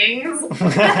the things.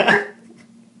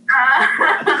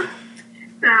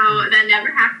 So that never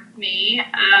happened to me,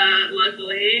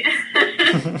 luckily.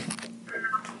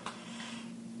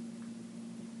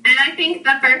 And I think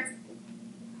my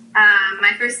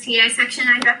first TA section,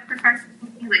 I dressed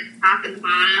professionally, like top and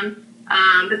bottom.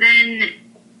 But then,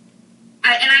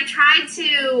 I tried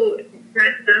to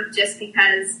dress up just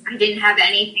because I didn't have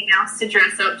anything else to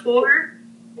dress up for.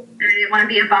 And I didn't want to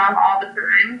be a bum all the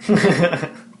time.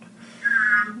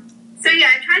 So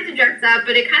yeah, I tried to dress up,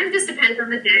 but it kind of just depends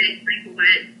on the day, like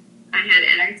what I had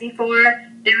energy for.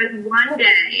 There was one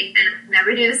day, and I'll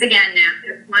never do this again now,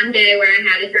 there was one day where I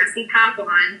had a dressy top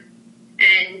on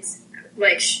and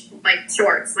like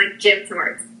shorts, like gym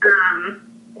shorts.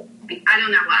 I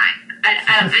don't know why.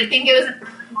 I think it was a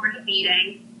morning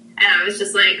meeting, and I was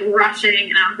just like rushing,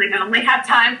 and I was like, I only have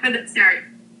time for the start.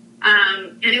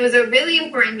 And it was a really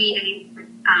important meeting,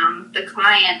 the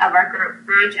client of our group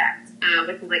project,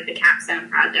 which is like the capstone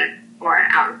project for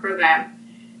our program.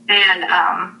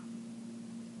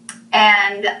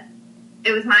 And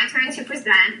it was my turn to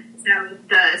present, so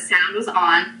the sound was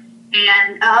on.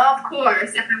 And of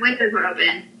course, if my windows were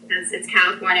open, because it's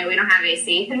California, we don't have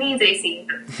AC. Who needs AC?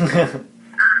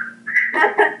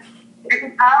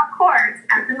 Of course,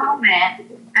 at the moment,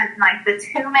 at like the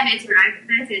 2 minutes where I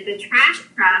presented, the trash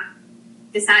truck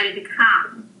decided to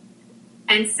come.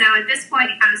 And so at this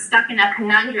point, I was stuck in a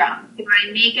conundrum. Do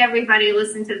I make everybody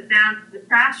listen to the sound of the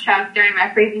trash truck during my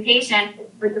presentation,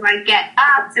 or do I get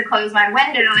up to close my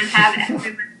window and have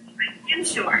everyone see my gym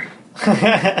shorts?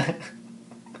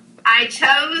 I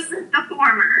chose the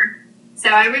former.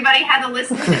 So everybody had to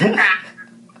listen to the trash truck.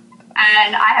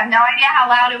 And I have no idea how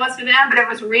loud it was for them, but it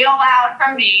was real loud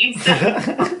for me.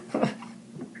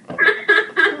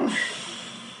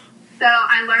 So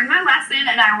I learned my lesson,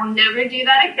 and I will never do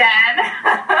that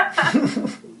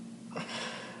again.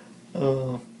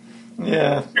 Oh,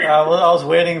 yeah. I was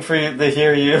waiting for you to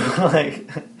hear you like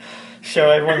show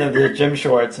everyone the gym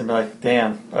shorts and be like,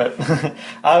 "Damn!" But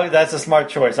that's a smart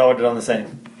choice. I would have done the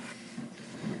same.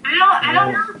 I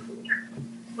don't know.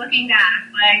 Looking back,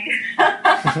 like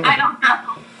I don't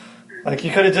know. Like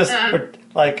you could have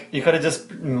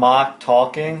just mocked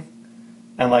talking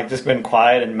and like just been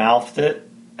quiet and mouthed it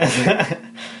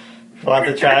while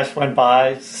the trash went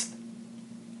by.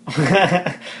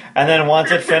 And then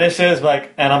once it finishes,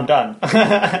 like, and I'm done.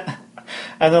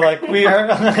 And they're like, we are.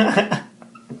 That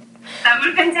would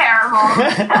have been terrible.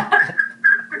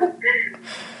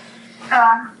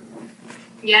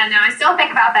 Yeah, no, I still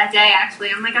think about that day,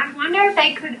 actually. I'm like, I wonder if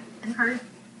they could have heard.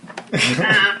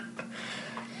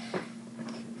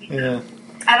 Yeah.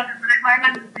 I don't know, but I learned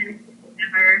that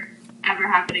never, ever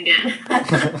happen again.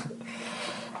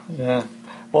 Yeah.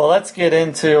 Well, let's get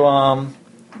into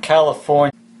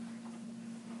California.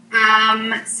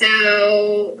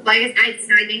 So, like I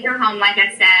didn't go home, like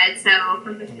I said. So,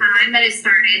 from the time that it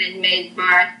started in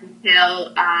mid-March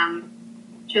until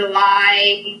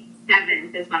July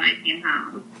 7th is when I came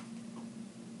home.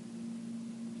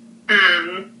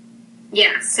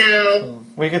 Yeah, so...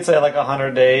 We could say like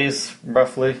 100 days,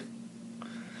 roughly.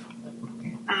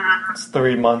 It's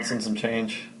 3 months and some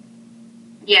change.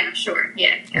 Yeah, sure,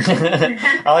 yeah.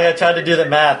 I tried to do the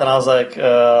math, and I was like,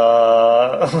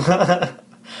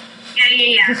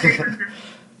 Yeah.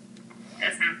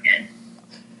 That sounds good.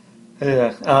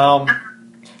 Yeah.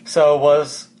 So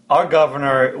was our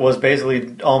governor was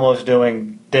basically almost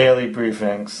doing daily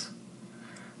briefings.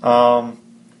 I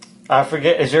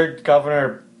forget, is your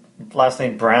governor last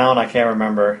name Brown? I can't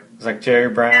remember. It's like Jerry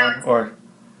Brown or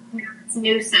it's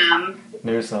Newsom.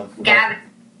 Gavin.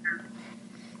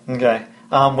 Okay.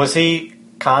 Was he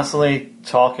constantly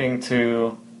talking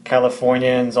to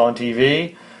Californians on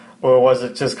TV, or was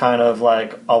it just kind of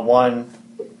like a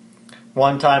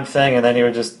one-time thing, and then he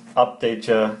would just update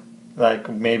you, like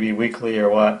maybe weekly or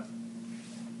what?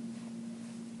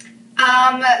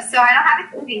 So I don't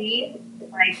have a TV,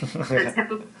 like the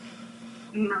typical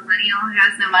millennial who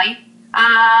has no money.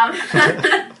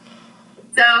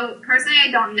 So personally, I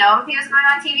don't know if he was going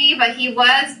on TV, but he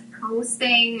was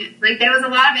posting, like there was a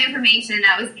lot of information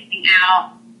that was getting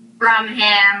out from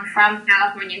him, from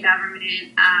California government,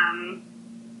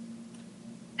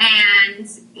 and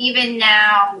even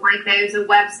now, like there's a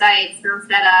website still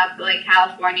set up, like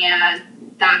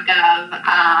California.gov,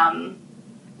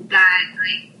 that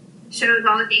like shows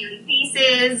all the daily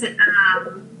cases, and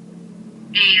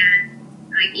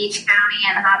like each county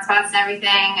and the hotspots and everything.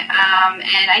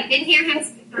 And I did hear him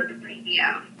speak on the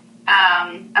radio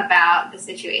about the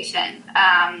situation.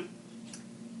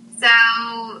 So,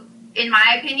 in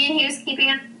my opinion, he was keeping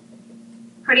us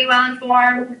pretty well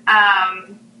informed.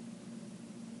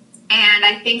 And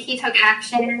I think he took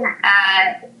action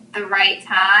at the right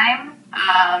time.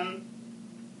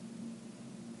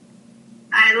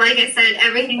 Like I said,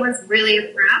 everything was really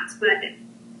abrupt, but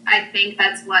I think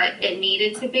that's what it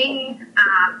needed to be.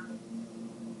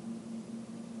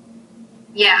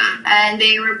 Yeah, and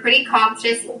they were pretty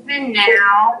cautious. Even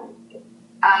now,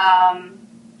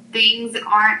 things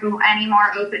aren't any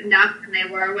more opened up than they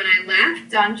were when I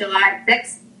left on July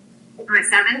 6th or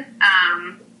 7th.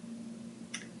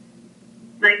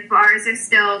 Like, bars are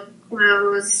still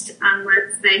closed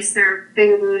unless they serve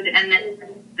food, and then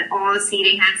all the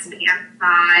seating has to be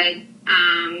outside,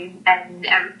 and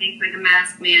everything's like a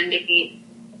mask mandate.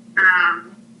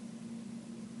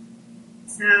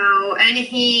 So, and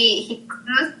he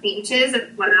closed beaches as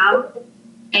well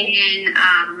in,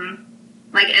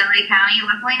 like LA County,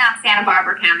 luckily not Santa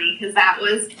Barbara County, because that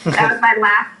was my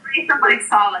last place of like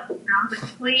solace. And I was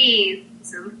like, please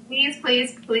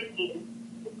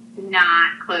do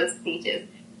not close the beaches.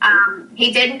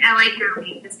 He did in LA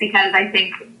County just because LA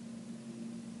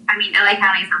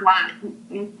County is a lot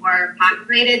more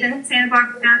populated than Santa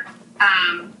Barbara County.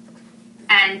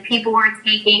 And people weren't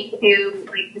taking to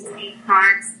like the state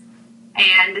parks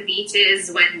and the beaches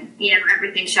when,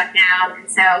 everything shut down. And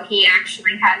so he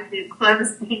actually had to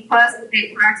close the state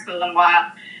parks for a little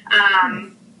while.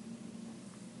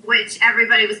 Which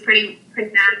everybody was pretty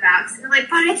mad about. Because they're like,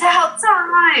 but it's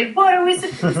outside! What are we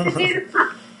supposed to do?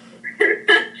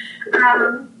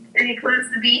 And he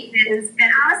closed the beaches.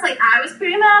 And honestly, I was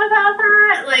pretty mad about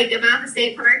that, like, about the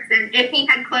state parks. And if he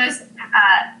had closed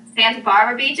Santa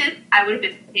Barbara beaches, I would have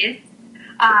been pissed.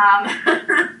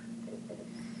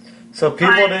 So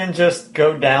people didn't just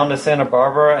go down to Santa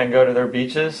Barbara and go to their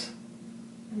beaches?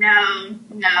 No.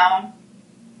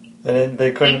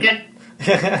 They couldn't...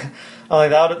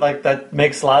 that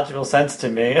makes logical sense to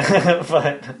me,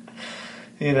 but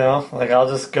I'll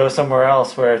just go somewhere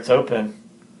else where it's open.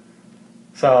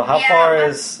 So how far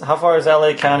is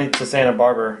LA County to Santa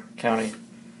Barbara County?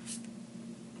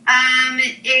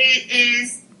 It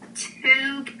is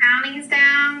 2 counties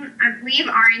down. I believe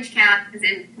Orange County is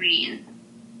in between.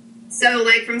 So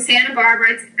like from Santa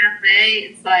Barbara to LA,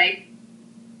 it's like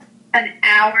an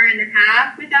hour and a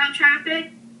half without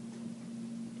traffic.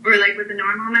 or like with the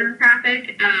normal amount of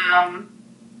traffic.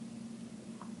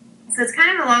 So it's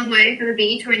kind of a long way for the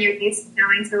beach when you're used to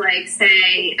going to, like,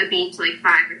 say, a beach like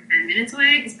 5 or 10 minutes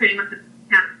away, because pretty much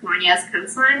California's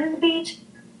coastline is the beach.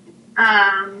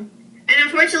 And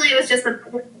unfortunately, it was just the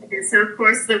poor beaches. So of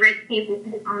course, the rich people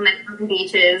who own their own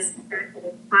beaches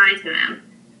apply to them.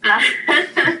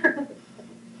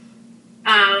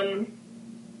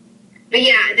 But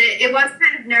yeah, it was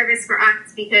kind of nervous for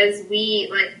us because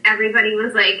everybody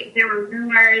was like, there were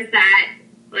rumors that,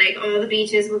 like, all the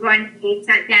beaches were going to be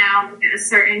shut down at a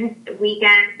certain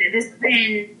weekend. This was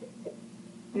in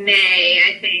May,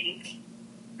 I think.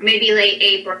 Maybe late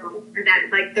April, that,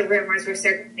 like, the rumors were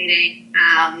circulating.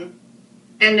 And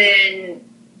then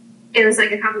it was,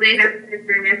 like, a couple days after the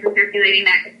rumors were circulating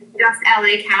that just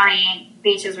LA County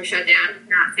beaches were shut down,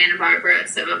 not Santa Barbara.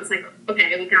 So I was like,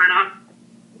 okay, we got off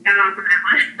on that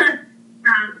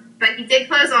one. But he did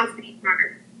close all state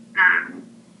parks.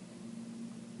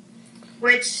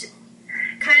 Which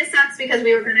kind of sucks because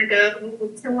we were going to go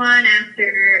to one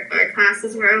after our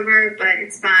classes were over, but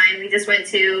it's fine. We just went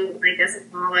to, like, a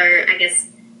smaller, I guess,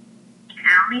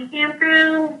 county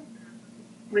campground,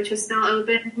 which was still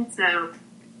open, so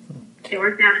it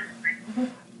worked out.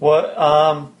 What,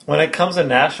 when it comes to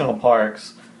national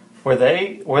parks, were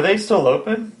they still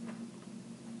open?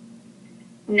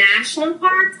 National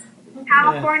parks in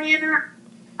California?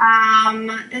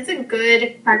 Yeah. That's a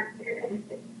good question.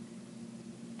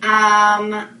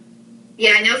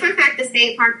 Yeah, I know for a fact the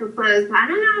state parks were closed, but I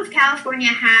don't know if California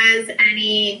has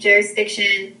any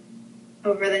jurisdiction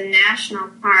over the national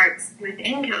parks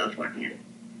within California.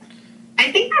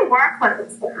 I think they were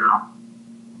closed now.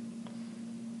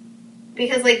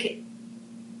 Because, like,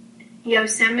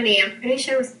 Yosemite, I'm pretty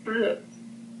sure it was closed.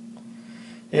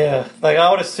 Yeah, like, I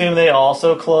would assume they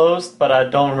also closed, but I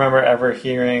don't remember ever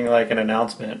hearing, like, an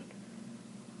announcement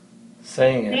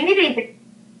saying it. Maybe they did.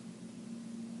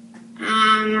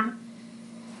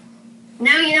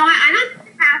 No, you know what?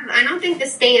 I don't think the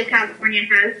state of California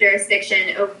has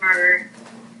jurisdiction over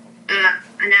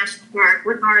a national park,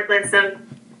 regardless of,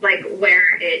 like,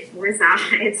 where it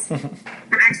resides.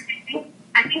 Actually,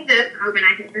 I think that's open.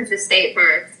 I think there's just state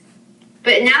parks.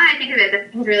 But now that I think of it,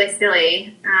 that seems really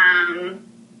silly. I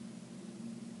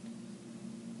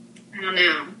don't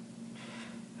know.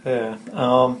 Yeah.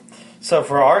 So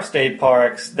for our state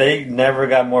parks, they never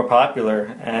got more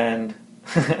popular, and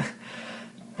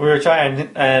we were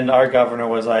trying, and our governor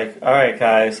was like, all right,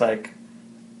 guys, like,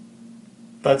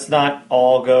 let's not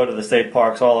all go to the state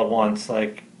parks all at once.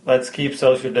 Like, let's keep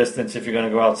social distance if you're going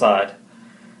to go outside.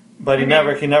 But he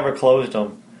never closed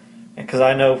them. Because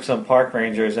I know some park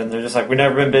rangers, and they're just like, we've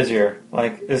never been busier.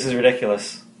 Like, this is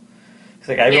ridiculous. It's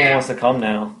like, everyone wants to come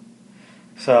now.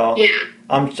 So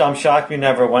I'm shocked we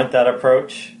never went that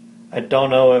approach. I don't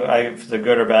know if it's a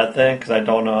good or bad thing, because I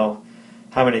don't know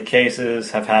how many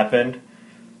cases have happened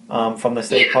from the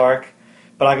state park.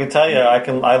 But I can tell you,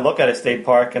 I look at a state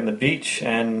park and the beach,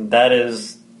 and that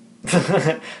is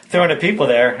 300 people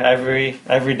there every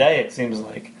day, it seems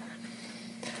like.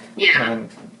 Yeah.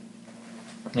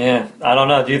 Yeah, I don't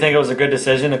know. Do you think it was a good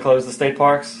decision to close the state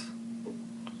parks?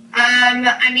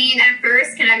 I mean, at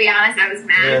first, can I be honest, I was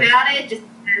mad about it, just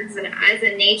as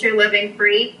a nature-loving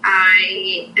freak.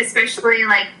 I, especially,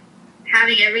 like,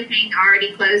 having everything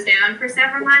already closed down for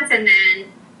several months, and then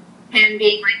him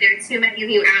being like, there are too many of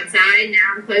you outside,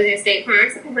 now I'm closing the state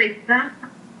parks. I was like,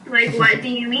 like, what do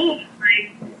you mean?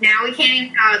 Like, now we can't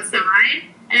even go outside?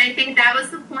 And I think that was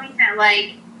the point that,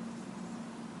 like,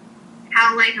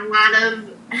 how, like, a lot of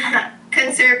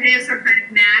conservatives were kind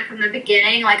of mad from the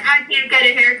beginning. Like, I can't get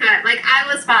a haircut. Like,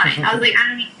 I was fine. I was like, I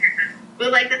don't need a haircut.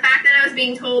 But, like, the fact that I was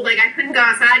being told, like, I couldn't go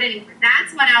outside anymore,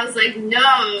 that's when I was like,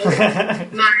 no,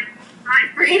 my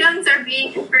freedoms are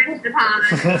being infringed upon.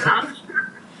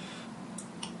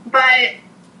 But,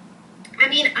 I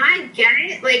mean, I get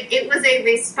it. Like, it was a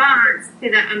response to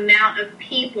the amount of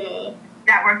people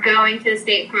that were going to the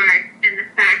state park and the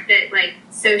fact that, like,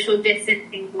 social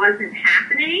distancing wasn't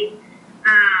happening.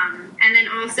 And then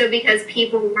also because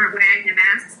people weren't wearing the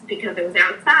masks because it was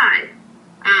outside.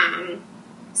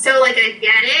 So, like, I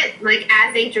get it. Like,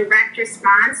 as a direct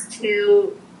response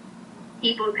to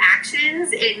people's actions,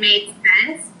 it made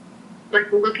sense.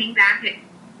 Like, looking back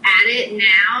at it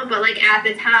now, but, like, at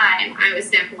the time, I was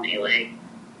definitely like,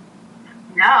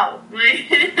 no. Like,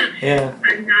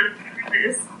 I'm not a part of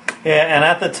this. Yeah, and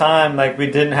at the time, like, we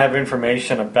didn't have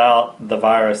information about the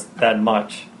virus that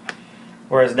much.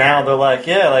 Whereas now they're like,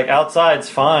 yeah, like, outside's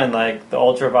fine. Like, the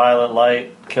ultraviolet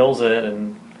light kills it,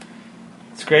 and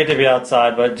it's great to be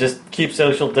outside, but just keep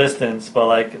social distance. But,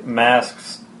 like,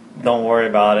 masks, don't worry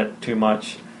about it too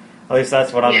much. At least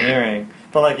that's what I'm hearing.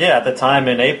 But like, yeah, at the time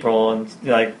in April, and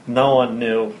like, no one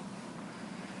knew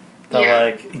that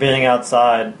like being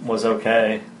outside was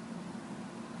okay.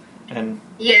 And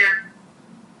yeah,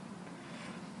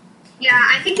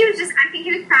 I think he was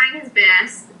trying his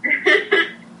best.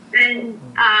 And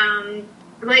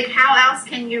like, how else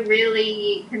can you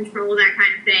really control that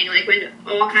kind of thing? Like, when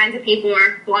all kinds of people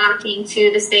are flocking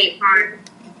to the state park,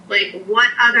 like, what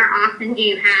other option do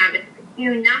you have? If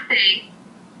you do nothing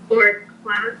or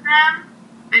close them,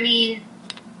 I mean,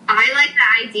 I like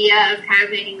the idea of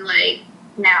having, like,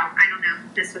 now, I don't know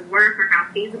if this would work or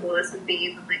how feasible this would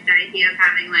be, but, like, the idea of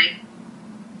having, like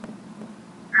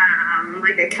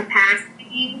a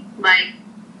capacity, like,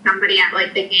 somebody at,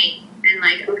 like, the gate, and,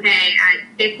 like, okay,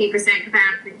 at 50%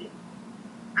 capacity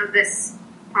of this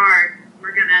park,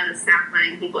 we're gonna stop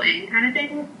letting people in, kind of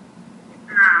thing.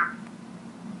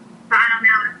 But I don't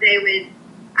know if they would,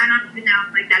 I don't even know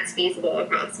if, like, that's feasible or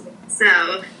possible. So,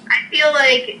 I feel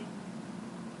like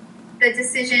the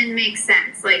decision makes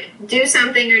sense. Like, do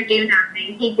something or do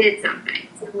nothing. He did something.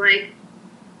 So, like,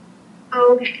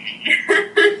 okay.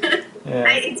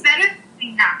 It's better than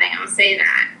doing nothing, I'll say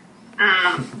that.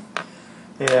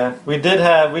 Yeah, we did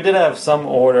have some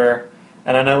order,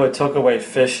 and I know it took away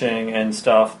fishing and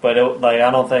stuff, but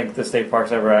I don't think the state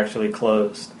parks ever actually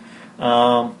closed.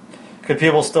 Could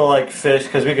people still like fish?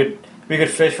 Because we could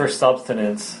fish for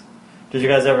subsistence. Did you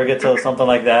guys ever get to something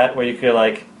like that where you could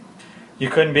like you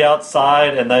couldn't be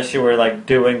outside unless you were like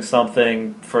doing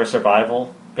something for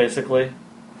survival, basically?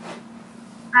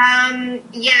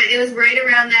 Yeah, it was right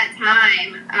around that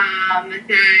time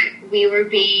that we were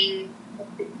being.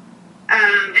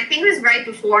 I think it was right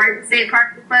before the state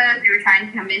park was closed. They were trying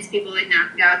to convince people like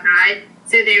not to go outside,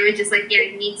 so they were just like, "Yeah,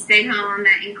 you need to stay home."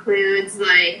 That includes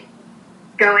like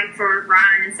going for a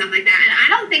run and stuff like that. And I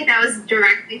don't think that was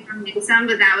directly from Newsom,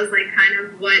 but that was like kind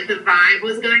of what the vibe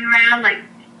was going around. Like,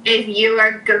 if you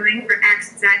are going for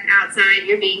exercise outside,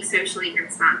 you're being socially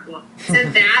irresponsible. So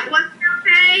that wasn't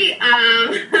okay.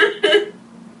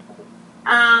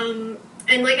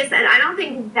 And like I said, I don't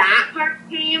think that part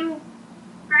came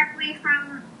directly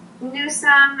from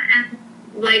Newsom and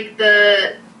like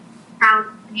the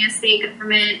California state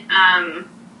government.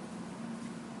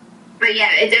 But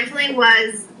yeah, it definitely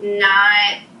was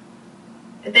not.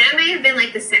 That may have been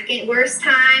like the second worst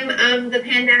time of the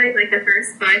pandemic, like the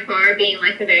first by far being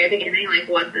like the very beginning, like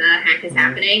what the heck is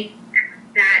happening.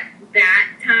 That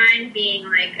time being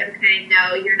like, okay,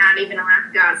 no, you're not even allowed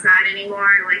to go outside anymore.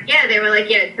 Like, yeah, they were like,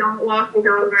 yeah, don't walk the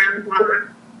dog around the block,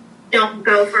 don't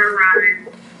go for a run.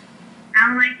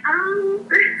 I'm like, oh,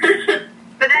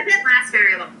 but that didn't last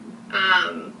very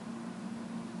long,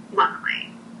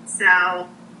 luckily. So,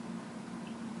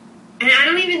 and I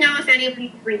don't even know if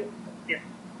anybody really did,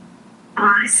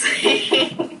 honestly.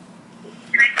 And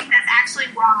I think that's actually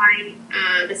why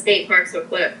the state parks were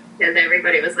closed, because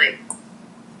everybody was like,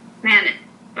 man,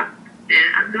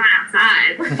 I'm going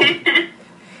outside.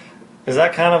 Is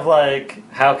that kind of like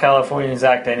how Californians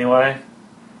act anyway?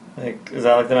 Like, is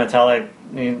that like the mentality,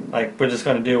 like, we're just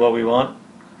going to do what we want?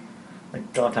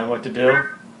 Like, don't tell me what to do?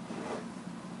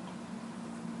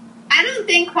 I don't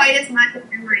think quite as much as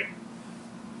in, like,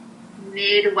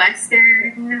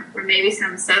 Midwestern or maybe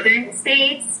some southern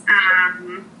states.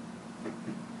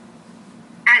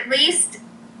 At least,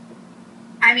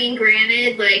 I mean,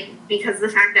 granted, like, because of the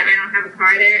fact that I don't have a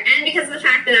car there, and because of the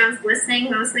fact that I was listening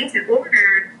mostly to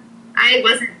order, I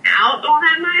wasn't out all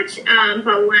that much,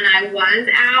 but when I was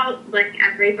out, like,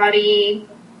 everybody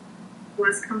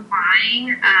was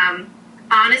complying.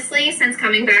 Honestly, since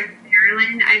coming back to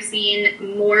Maryland, I've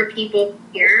seen more people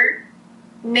here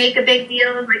make a big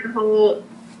deal of, like, the whole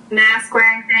mask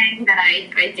wearing thing that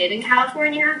I did in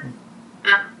California.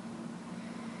 But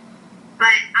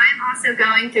I'm also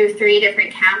going through 3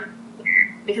 different counties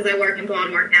here because I work in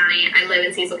Baltimore County, I live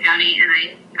in Cecil County, and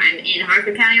I'm in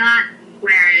Harford County a lot.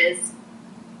 Whereas,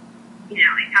 you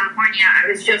know, in California, I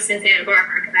was just in Santa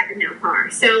Barbara because I had no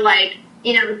car. So, like,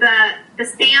 you know, the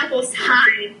sample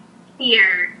size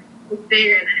here was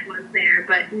bigger than it was there.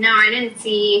 But no, I didn't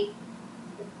see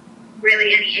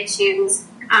really any issues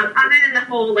other than the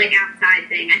whole, like, outside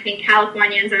thing. I think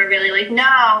Californians are really like,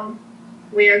 no,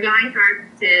 we are going to our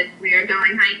beaches, we are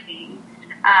going hiking.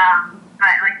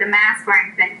 But, like, the mask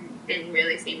wearing thing didn't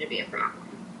really seem to be a problem.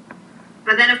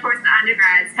 But then, of course, the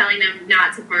undergrads telling them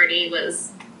not to party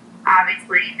was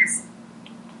obviously just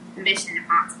mission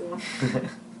impossible.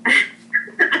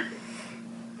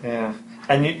 Yeah.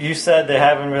 And you said they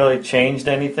haven't really changed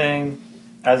anything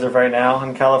as of right now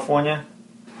in California?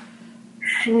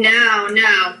 No.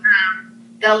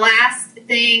 The last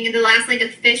like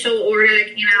official order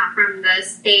that came out from the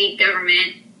state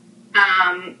government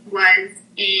was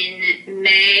in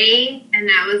May, and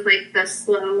that was like the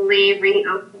slowly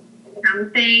reopening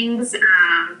some things,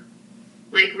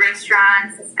 like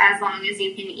restaurants, as long as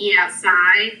you can eat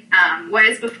outside.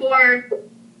 Whereas before,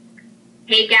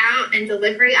 takeout and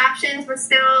delivery options were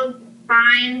still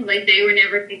fine, like they were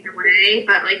never taken away,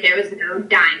 but like there was no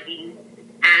dining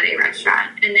at a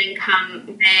restaurant. And then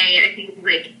come May, I think it was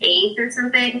like 8th or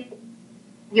something,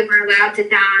 you were allowed to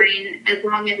dine as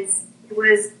long as it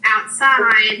was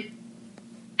outside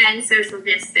and social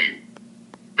distance.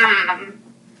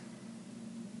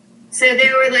 So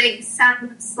there were like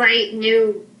some slight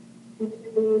new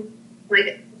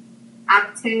like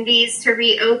opportunities to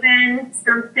reopen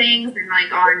some things and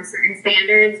like on certain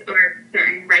standards or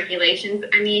certain regulations.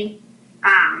 I mean,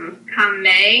 come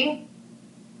May.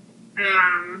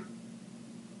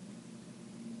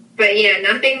 But yeah,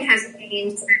 nothing has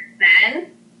changed since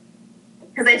then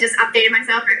because I just updated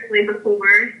myself actually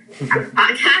before the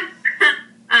podcast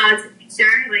to make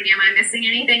sure, like, am I missing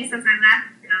anything since I left?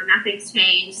 No, nothing's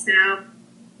changed. So,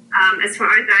 as far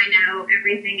as I know,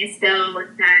 everything is still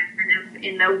that kind of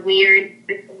in the weird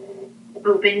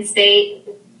open state.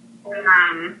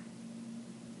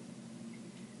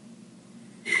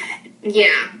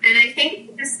 Yeah, and I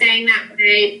think just staying that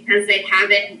way because they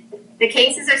haven't, the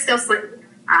cases are still slightly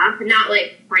up, not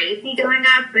like crazy going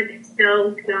up, but they're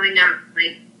still going up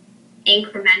like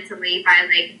incrementally by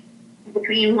like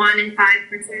between 1% and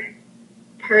 5%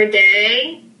 per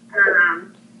day.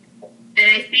 And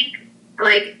I think,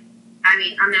 like, I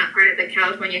mean, I'm not part of the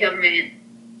California government,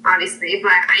 obviously,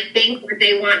 but I think what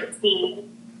they want to see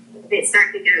is it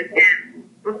start to go down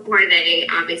before they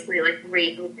obviously like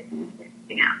reopen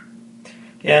everything out.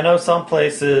 Yeah, I know some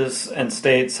places and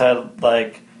states had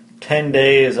like 10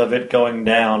 days of it going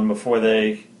down before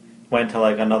they went to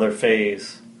like another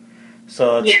phase.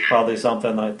 So it's probably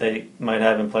something like they might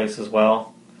have in place as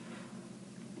well.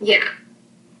 Yeah.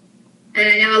 And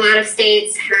I know a lot of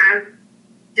states have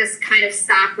just kind of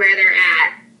stopped where they're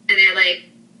at. And they're like,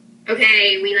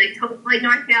 okay, we like told, like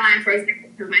North Carolina, for example,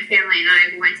 because my family and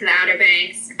I went to the Outer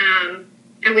Banks,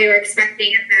 and we were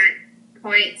expecting at that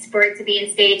point for it to be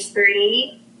in stage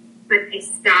 3, but they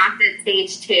stopped at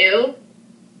stage 2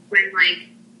 when like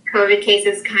COVID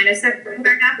cases kind of started going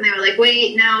back up, and they were like,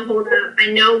 wait, no, hold up. I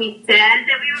know we said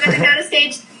that we were going to go to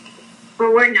stage 2,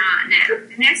 but we're not now.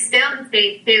 And they're still in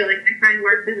stage 2. Like my friend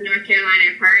works at the North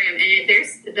Carolina Aquarium,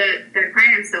 and the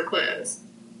aquarium's still closed.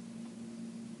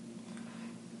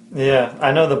 Yeah,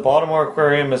 I know the Baltimore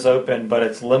Aquarium is open, but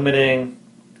it's limiting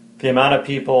the amount of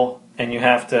people, and you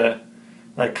have to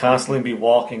like constantly be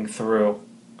walking through.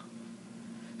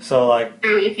 So like,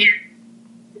 oh, you can't.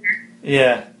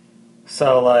 Yeah.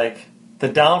 So like the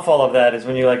downfall of that is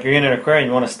when you're in an aquarium,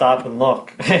 you want to stop and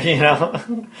look, you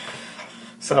know.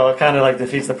 So it kind of like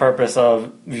defeats the purpose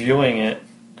of viewing it.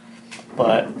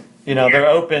 But you know they're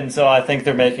open, so I think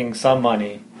they're making some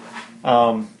money.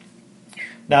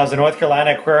 Now, is the North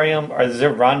Carolina Aquarium, or is it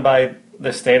run by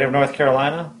the state of North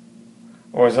Carolina?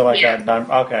 Or is it like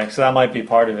okay, so that might be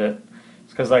part of it.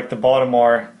 Because like the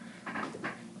Baltimore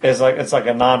is like, it's like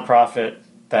a non-profit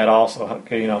that also,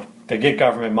 you know, they get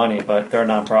government money, but they're a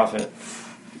non-profit.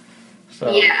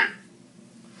 So. Yeah.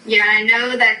 Yeah, I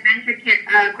know that Venture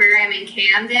Aquarium in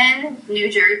Camden, New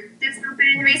Jersey, just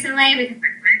opened recently because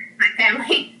my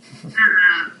family.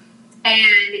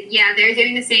 And yeah, they're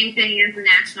doing the same thing as the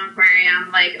National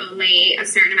Aquarium, like only a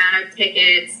certain amount of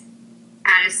tickets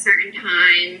at a certain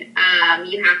time.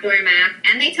 You have to wear a mask,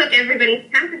 and they took everybody's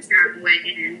temperature on the way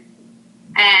in.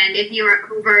 And if you were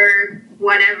over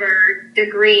whatever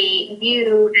degree,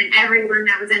 you and everyone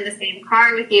that was in the same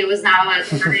car with you was not allowed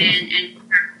to come in and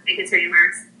have tickets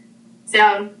reimbursed.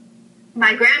 So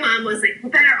my grandma was like, "You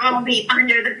better all be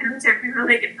under the temperature." And we're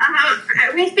like,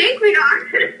 we think we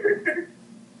are.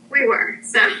 We were,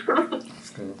 so.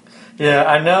 Yeah,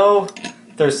 I know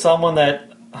there's someone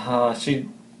that she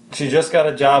just got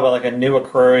a job at like a new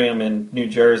aquarium in New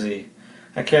Jersey.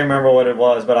 I can't remember what it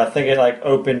was, but I think it like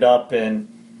opened up in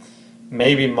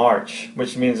maybe March,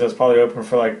 which means it was probably open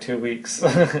for like 2 weeks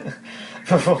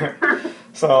before.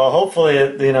 So hopefully,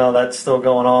 you know, that's still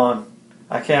going on.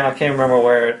 I can't remember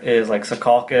where it is, like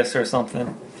Secaucus or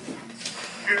something.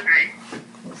 Okay.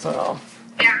 So.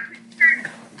 Yeah.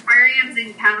 Aquariums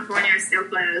in California are still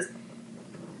closed.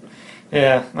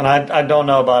 Yeah, and I don't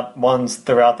know about ones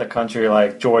throughout the country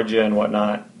like Georgia and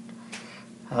whatnot.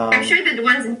 I'm sure that the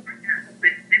ones in Georgia, but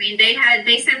I mean,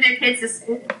 they send their kids to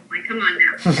school. Like, come on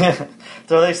now.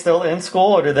 So are they still in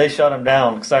school, or did they shut them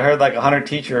down? Because I heard like 100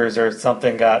 teachers or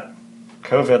something got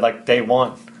COVID like day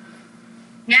 1.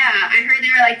 Yeah, I heard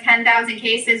there were like 10,000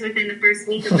 cases within the first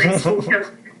week of like school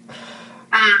COVID.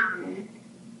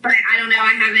 but I don't know.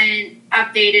 I haven't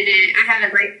updated it. I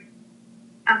haven't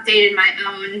updated my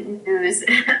own news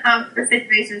of the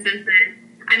situation since then.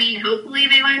 I mean, hopefully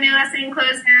they learned their lesson,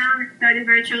 closed down, and started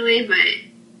virtually, but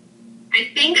I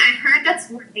think I heard that's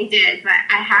what they did, but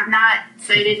I have not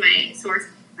cited my source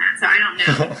on that, so I don't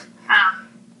know.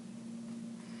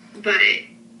 But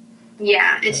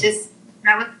yeah, it's just,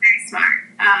 that was very smart.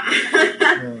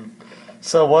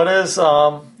 So what does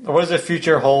the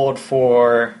future hold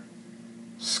for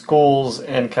schools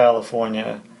in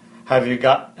California? Have you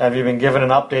been given an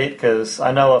update? Because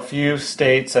I know a few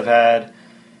states have had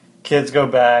kids go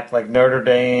back, like Notre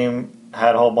Dame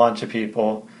had a whole bunch of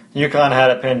people. UConn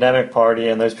had a pandemic party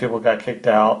and those people got kicked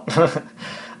out.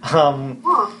 And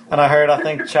I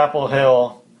think Chapel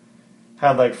Hill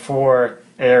had like 4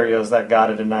 areas that got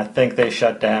it, and I think they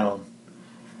shut down.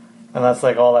 And that's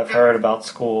like all I've heard about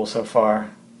school so far.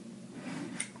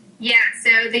 Yeah, so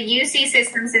the UC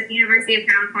system, so the University of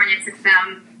California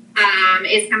system,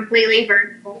 is completely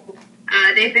virtual.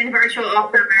 They've been virtual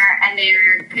all summer, and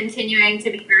they're continuing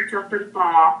to be virtual for the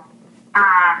fall.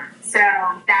 So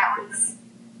that was,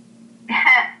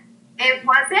 it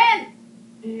wasn't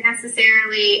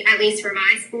necessarily, at least for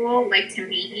my school, like to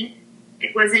me,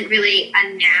 it wasn't really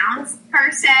announced per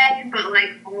se, but like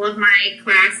all of my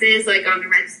classes, like on the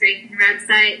registration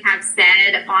website, have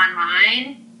said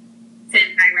online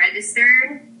since I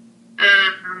registered.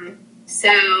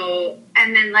 So,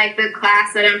 and then like the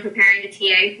class that I'm preparing to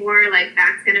TA for, like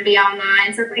that's going to be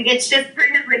online. So like it's just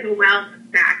kind of like a well-known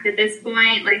fact at this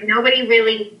point. Like nobody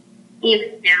really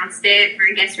even announced it, or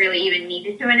I guess really even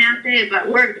needed to announce it. But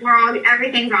we're all,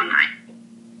 everything's online.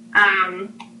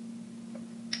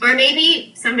 Or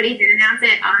maybe somebody did announce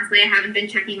it. Honestly, I haven't been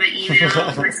checking my email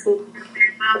or school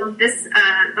this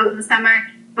over the summer.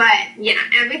 But yeah,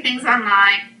 everything's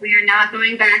online. We are not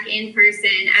going back in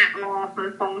person at all for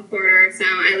the fall quarter. So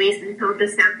at least until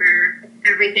December,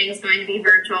 everything's going to be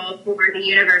virtual for the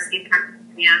University of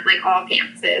California, like all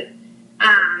campuses,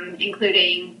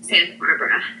 including Santa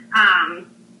Barbara.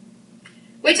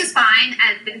 Which is fine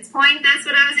at this point. That's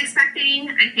what I was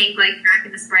expecting. I think like back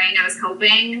in the spring, I was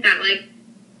hoping that like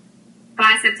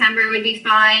by September would be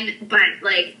fine. But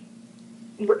like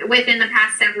within the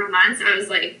past several months, I was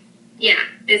like, yeah,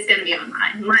 it's going to be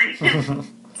online. Like, so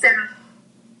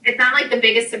it's not like the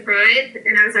biggest surprise,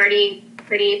 and I was already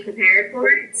pretty prepared for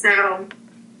it. So,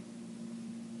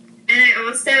 and I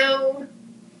also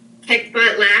kicked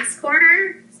butt last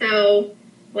quarter. So,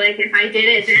 like, if I did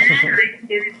it then, I can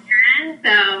do it again.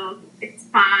 So it's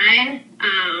fine.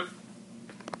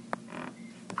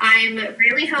 I'm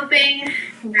really hoping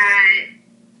that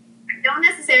I don't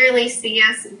necessarily see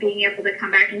us being able to come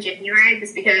back in January,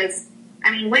 just because, I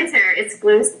mean, winter, it's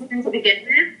flu season to begin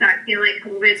with, so I feel like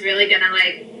COVID's really going to,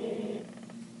 like,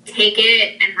 take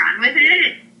it and run with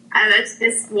it. That's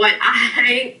just what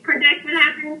I predict would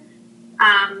happen.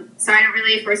 So I don't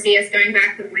really foresee us going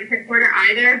back to the winter quarter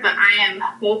either, but I am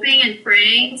hoping and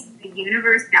praying to the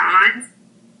universe gods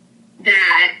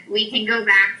that we can go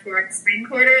back for a spring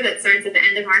quarter that starts at the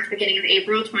end of March, beginning of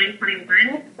April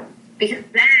 2021. Because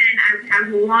then I would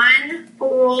have one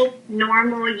full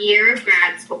normal year of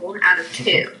grad school out of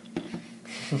 2.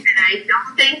 And I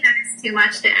don't think that is too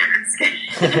much to ask.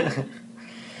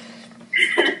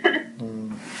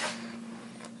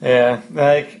 Yeah,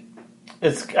 like,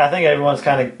 I think everyone's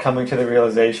kind of coming to the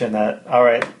realization that, all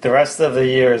right, the rest of the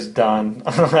year is done.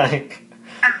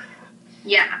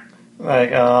 Yeah.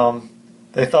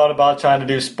 They thought about trying to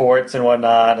do sports and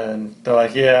whatnot, and they're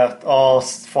like, yeah, all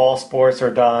fall sports are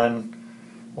done.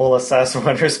 We'll assess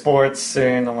winter sports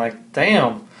soon. I'm like,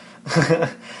 damn.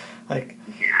 Like,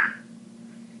 yeah.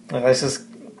 It's just,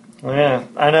 yeah.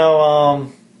 I know,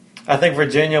 I think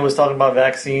Virginia was talking about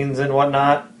vaccines and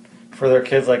whatnot for their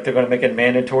kids. Like, they're going to make it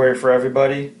mandatory for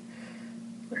everybody.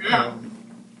 Oh.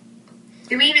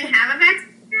 Do we even have a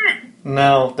vaccine yet?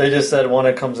 No, they just said when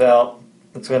it comes out,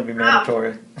 it's going to be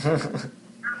mandatory.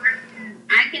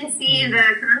 I can see the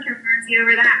controversy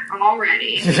over that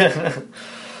already.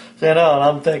 You know, and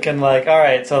I'm thinking, like, all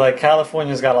right, so, like,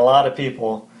 California's got a lot of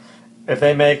people. If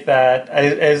they make that,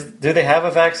 do they have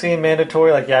a vaccine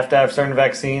mandatory? Like, you have to have certain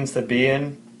vaccines to be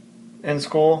in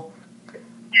school?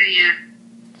 Yeah.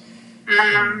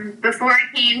 Before I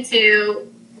came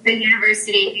to the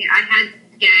university, I had to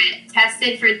get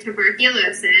tested for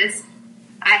tuberculosis.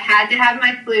 I had to have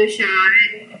my flu shot,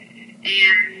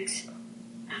 and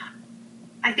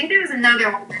I think there was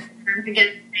another one. I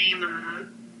forget the name of.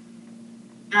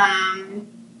 I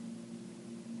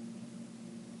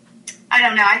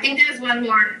don't know. I think there's one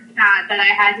more that I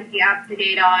had to be up to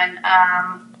date on.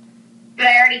 but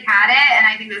I already had it, and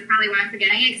I think that's probably why I'm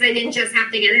forgetting it, because I didn't just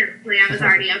have to get it. Like, I was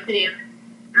already up to date.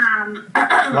 Might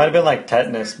have been like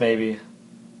tetanus, maybe.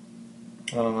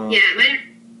 I don't know. Yeah, it might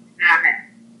have.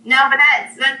 No, but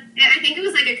that's I think it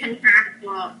was like a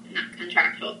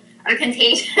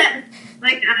contagion,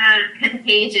 like a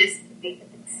contagious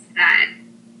disease that,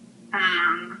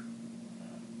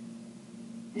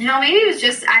 no, maybe it was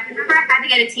just, I remember I had to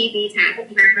get a TB test,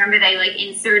 because I remember they, like,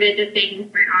 inserted the thing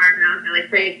in my arm, and I was, like,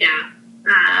 freaked out,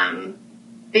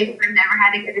 because I've never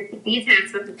had to get a TB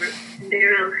test before. They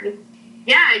were like,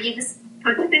 yeah, you just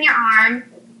put this in your arm,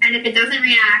 and if it doesn't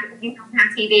react, you don't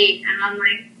have TB. And I'm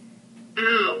like,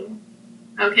 oh,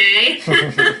 okay.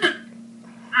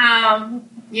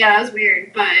 Yeah, that was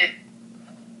weird. But,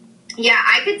 yeah,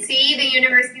 I could see the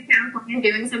University of California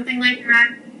doing something like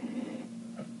that,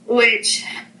 which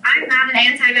I'm not an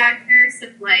anti-vaxxer, so,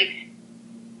 like,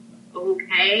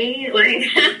 okay.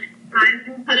 Like, I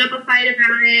can put up a fight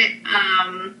about it.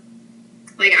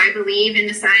 Like, I believe in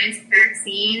the science of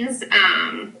vaccines.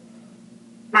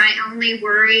 My only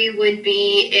worry would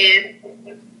be if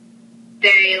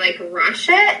they, like, rush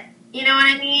it. You know what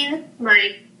I mean?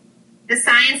 Like, the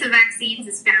science of vaccines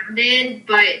is founded,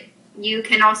 but you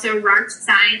can also rush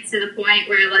science to the point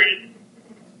where, like,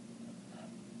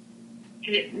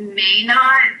 it may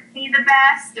not be the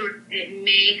best, or it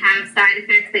may have side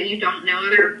effects that you don't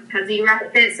know about because you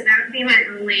rushed it. So that would be my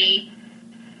only,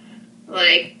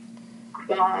 like,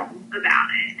 qualm about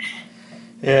it.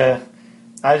 Yeah.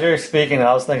 As you were speaking,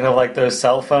 I was thinking of like those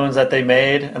cell phones that they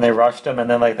made, and they rushed them, and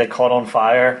then like they caught on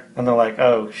fire, and they're like,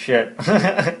 "Oh shit,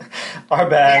 our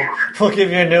bad. Yeah. We'll give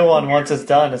you a new one once it's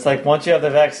done." It's like, once you have the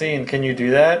vaccine, can you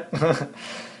do that?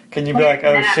 Can you be like,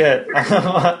 "Oh shit,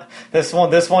 this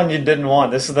one you didn't want.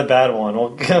 This is the bad one."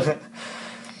 We'll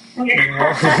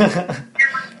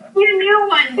You new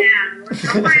one now.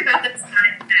 Don't worry about the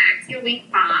side effects. You'll be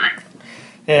fine.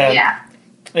 Yeah.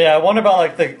 Yeah, I wonder about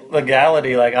like the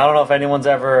legality. Like, I don't know if anyone's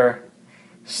ever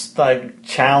like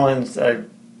challenged a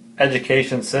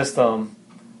education system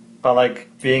by like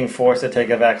being forced to take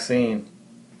a vaccine.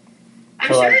 I'm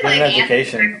for sure like like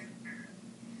education.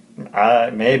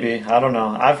 Maybe, I don't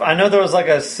know. I know there was like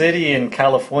a city in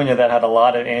California that had a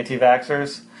lot of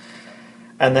anti-vaxxers,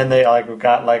 and then they like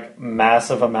got like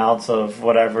massive amounts of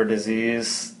whatever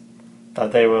disease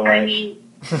that they were like. I mean,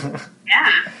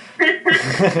 yeah.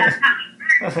 That's how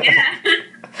yeah.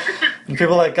 And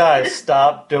people are like, guys,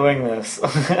 stop doing this.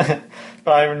 But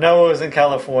I know it was in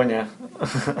California.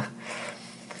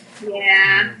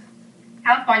 Yeah.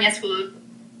 California's full of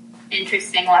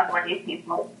interesting, lovely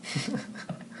people.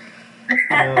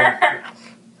 I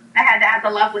had to add the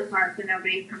lovely part so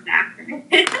nobody comes after me.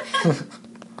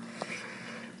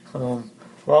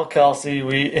 Well, Kelsie,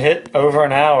 we hit over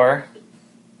an hour.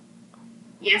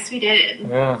 Yes, we did.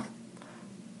 Yeah.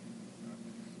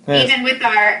 Yes. Even with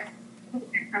our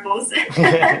troubles.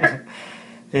 Yeah.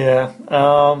 Yeah.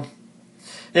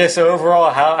 So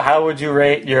overall, how would you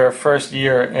rate your first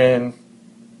year in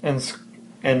in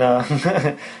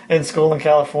school in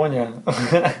California?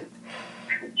 Are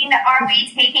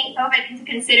we taking COVID into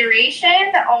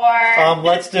consideration, or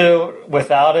let's do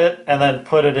without it and then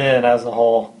put it in as a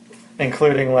whole,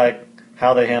 including like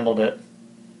how they handled it.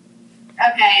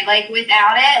 Okay, like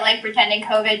without it, like pretending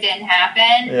COVID didn't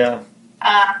happen. Yeah.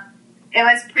 It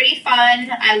was pretty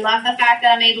fun. I love the fact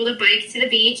that I'm able to bike to the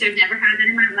beach. I've never had that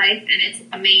in my life, and it's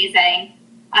amazing.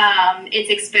 It's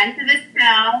expensive as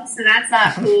hell, so that's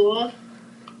not cool.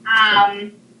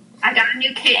 I got a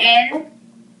new kitten,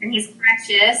 and he's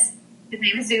precious. His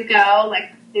name is Zuko,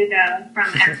 like Zuko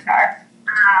from Avatar.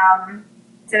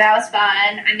 So that was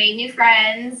fun. I made new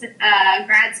friends.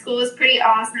 Grad school was pretty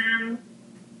awesome.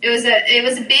 It was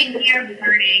a big year of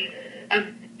learning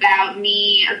about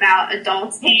me, about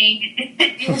adulting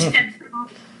in general.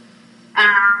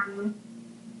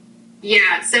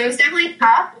 Yeah, so it was definitely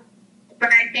tough,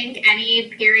 but I think any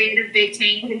period of big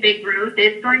change and big growth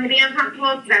is going to be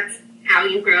uncomfortable, because that's how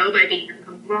you grow, by being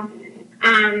uncomfortable.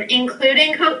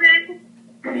 Including COVID.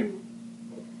 I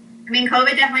mean,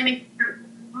 COVID definitely makes it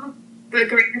uncomfortable, but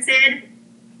granted,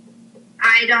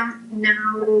 I don't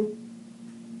know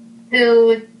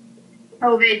who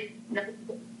COVID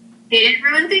didn't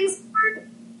ruin things for.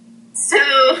 So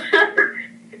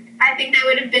I think that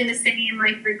would have been the same,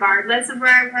 like, regardless of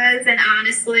where I was. And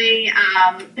honestly,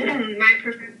 my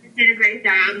professors did a great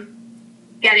job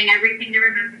getting everything to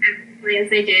remember as quickly as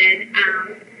they did.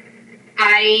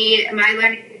 My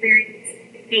learning experience,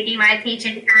 taking my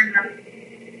teaching term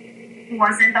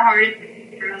wasn't the hardest thing.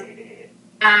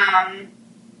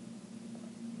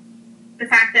 The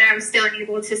fact that I was still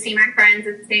able to see my friends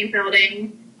in the same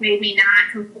building made me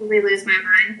not completely lose my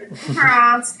mind. But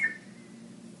overall,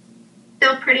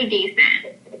 still pretty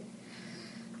decent.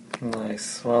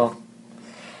 Nice. Well,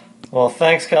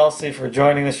 thanks, Kelsie, for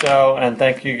joining the show, and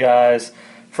thank you guys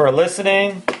for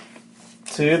listening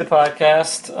to the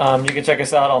podcast. You can check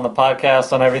us out on the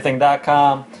podcast on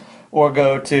everything.com, or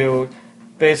go to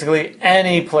basically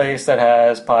any place that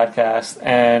has podcasts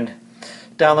and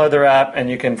download their app, and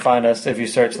you can find us if you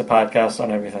search the podcast on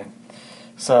everything.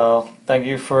 So, thank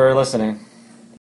you for listening.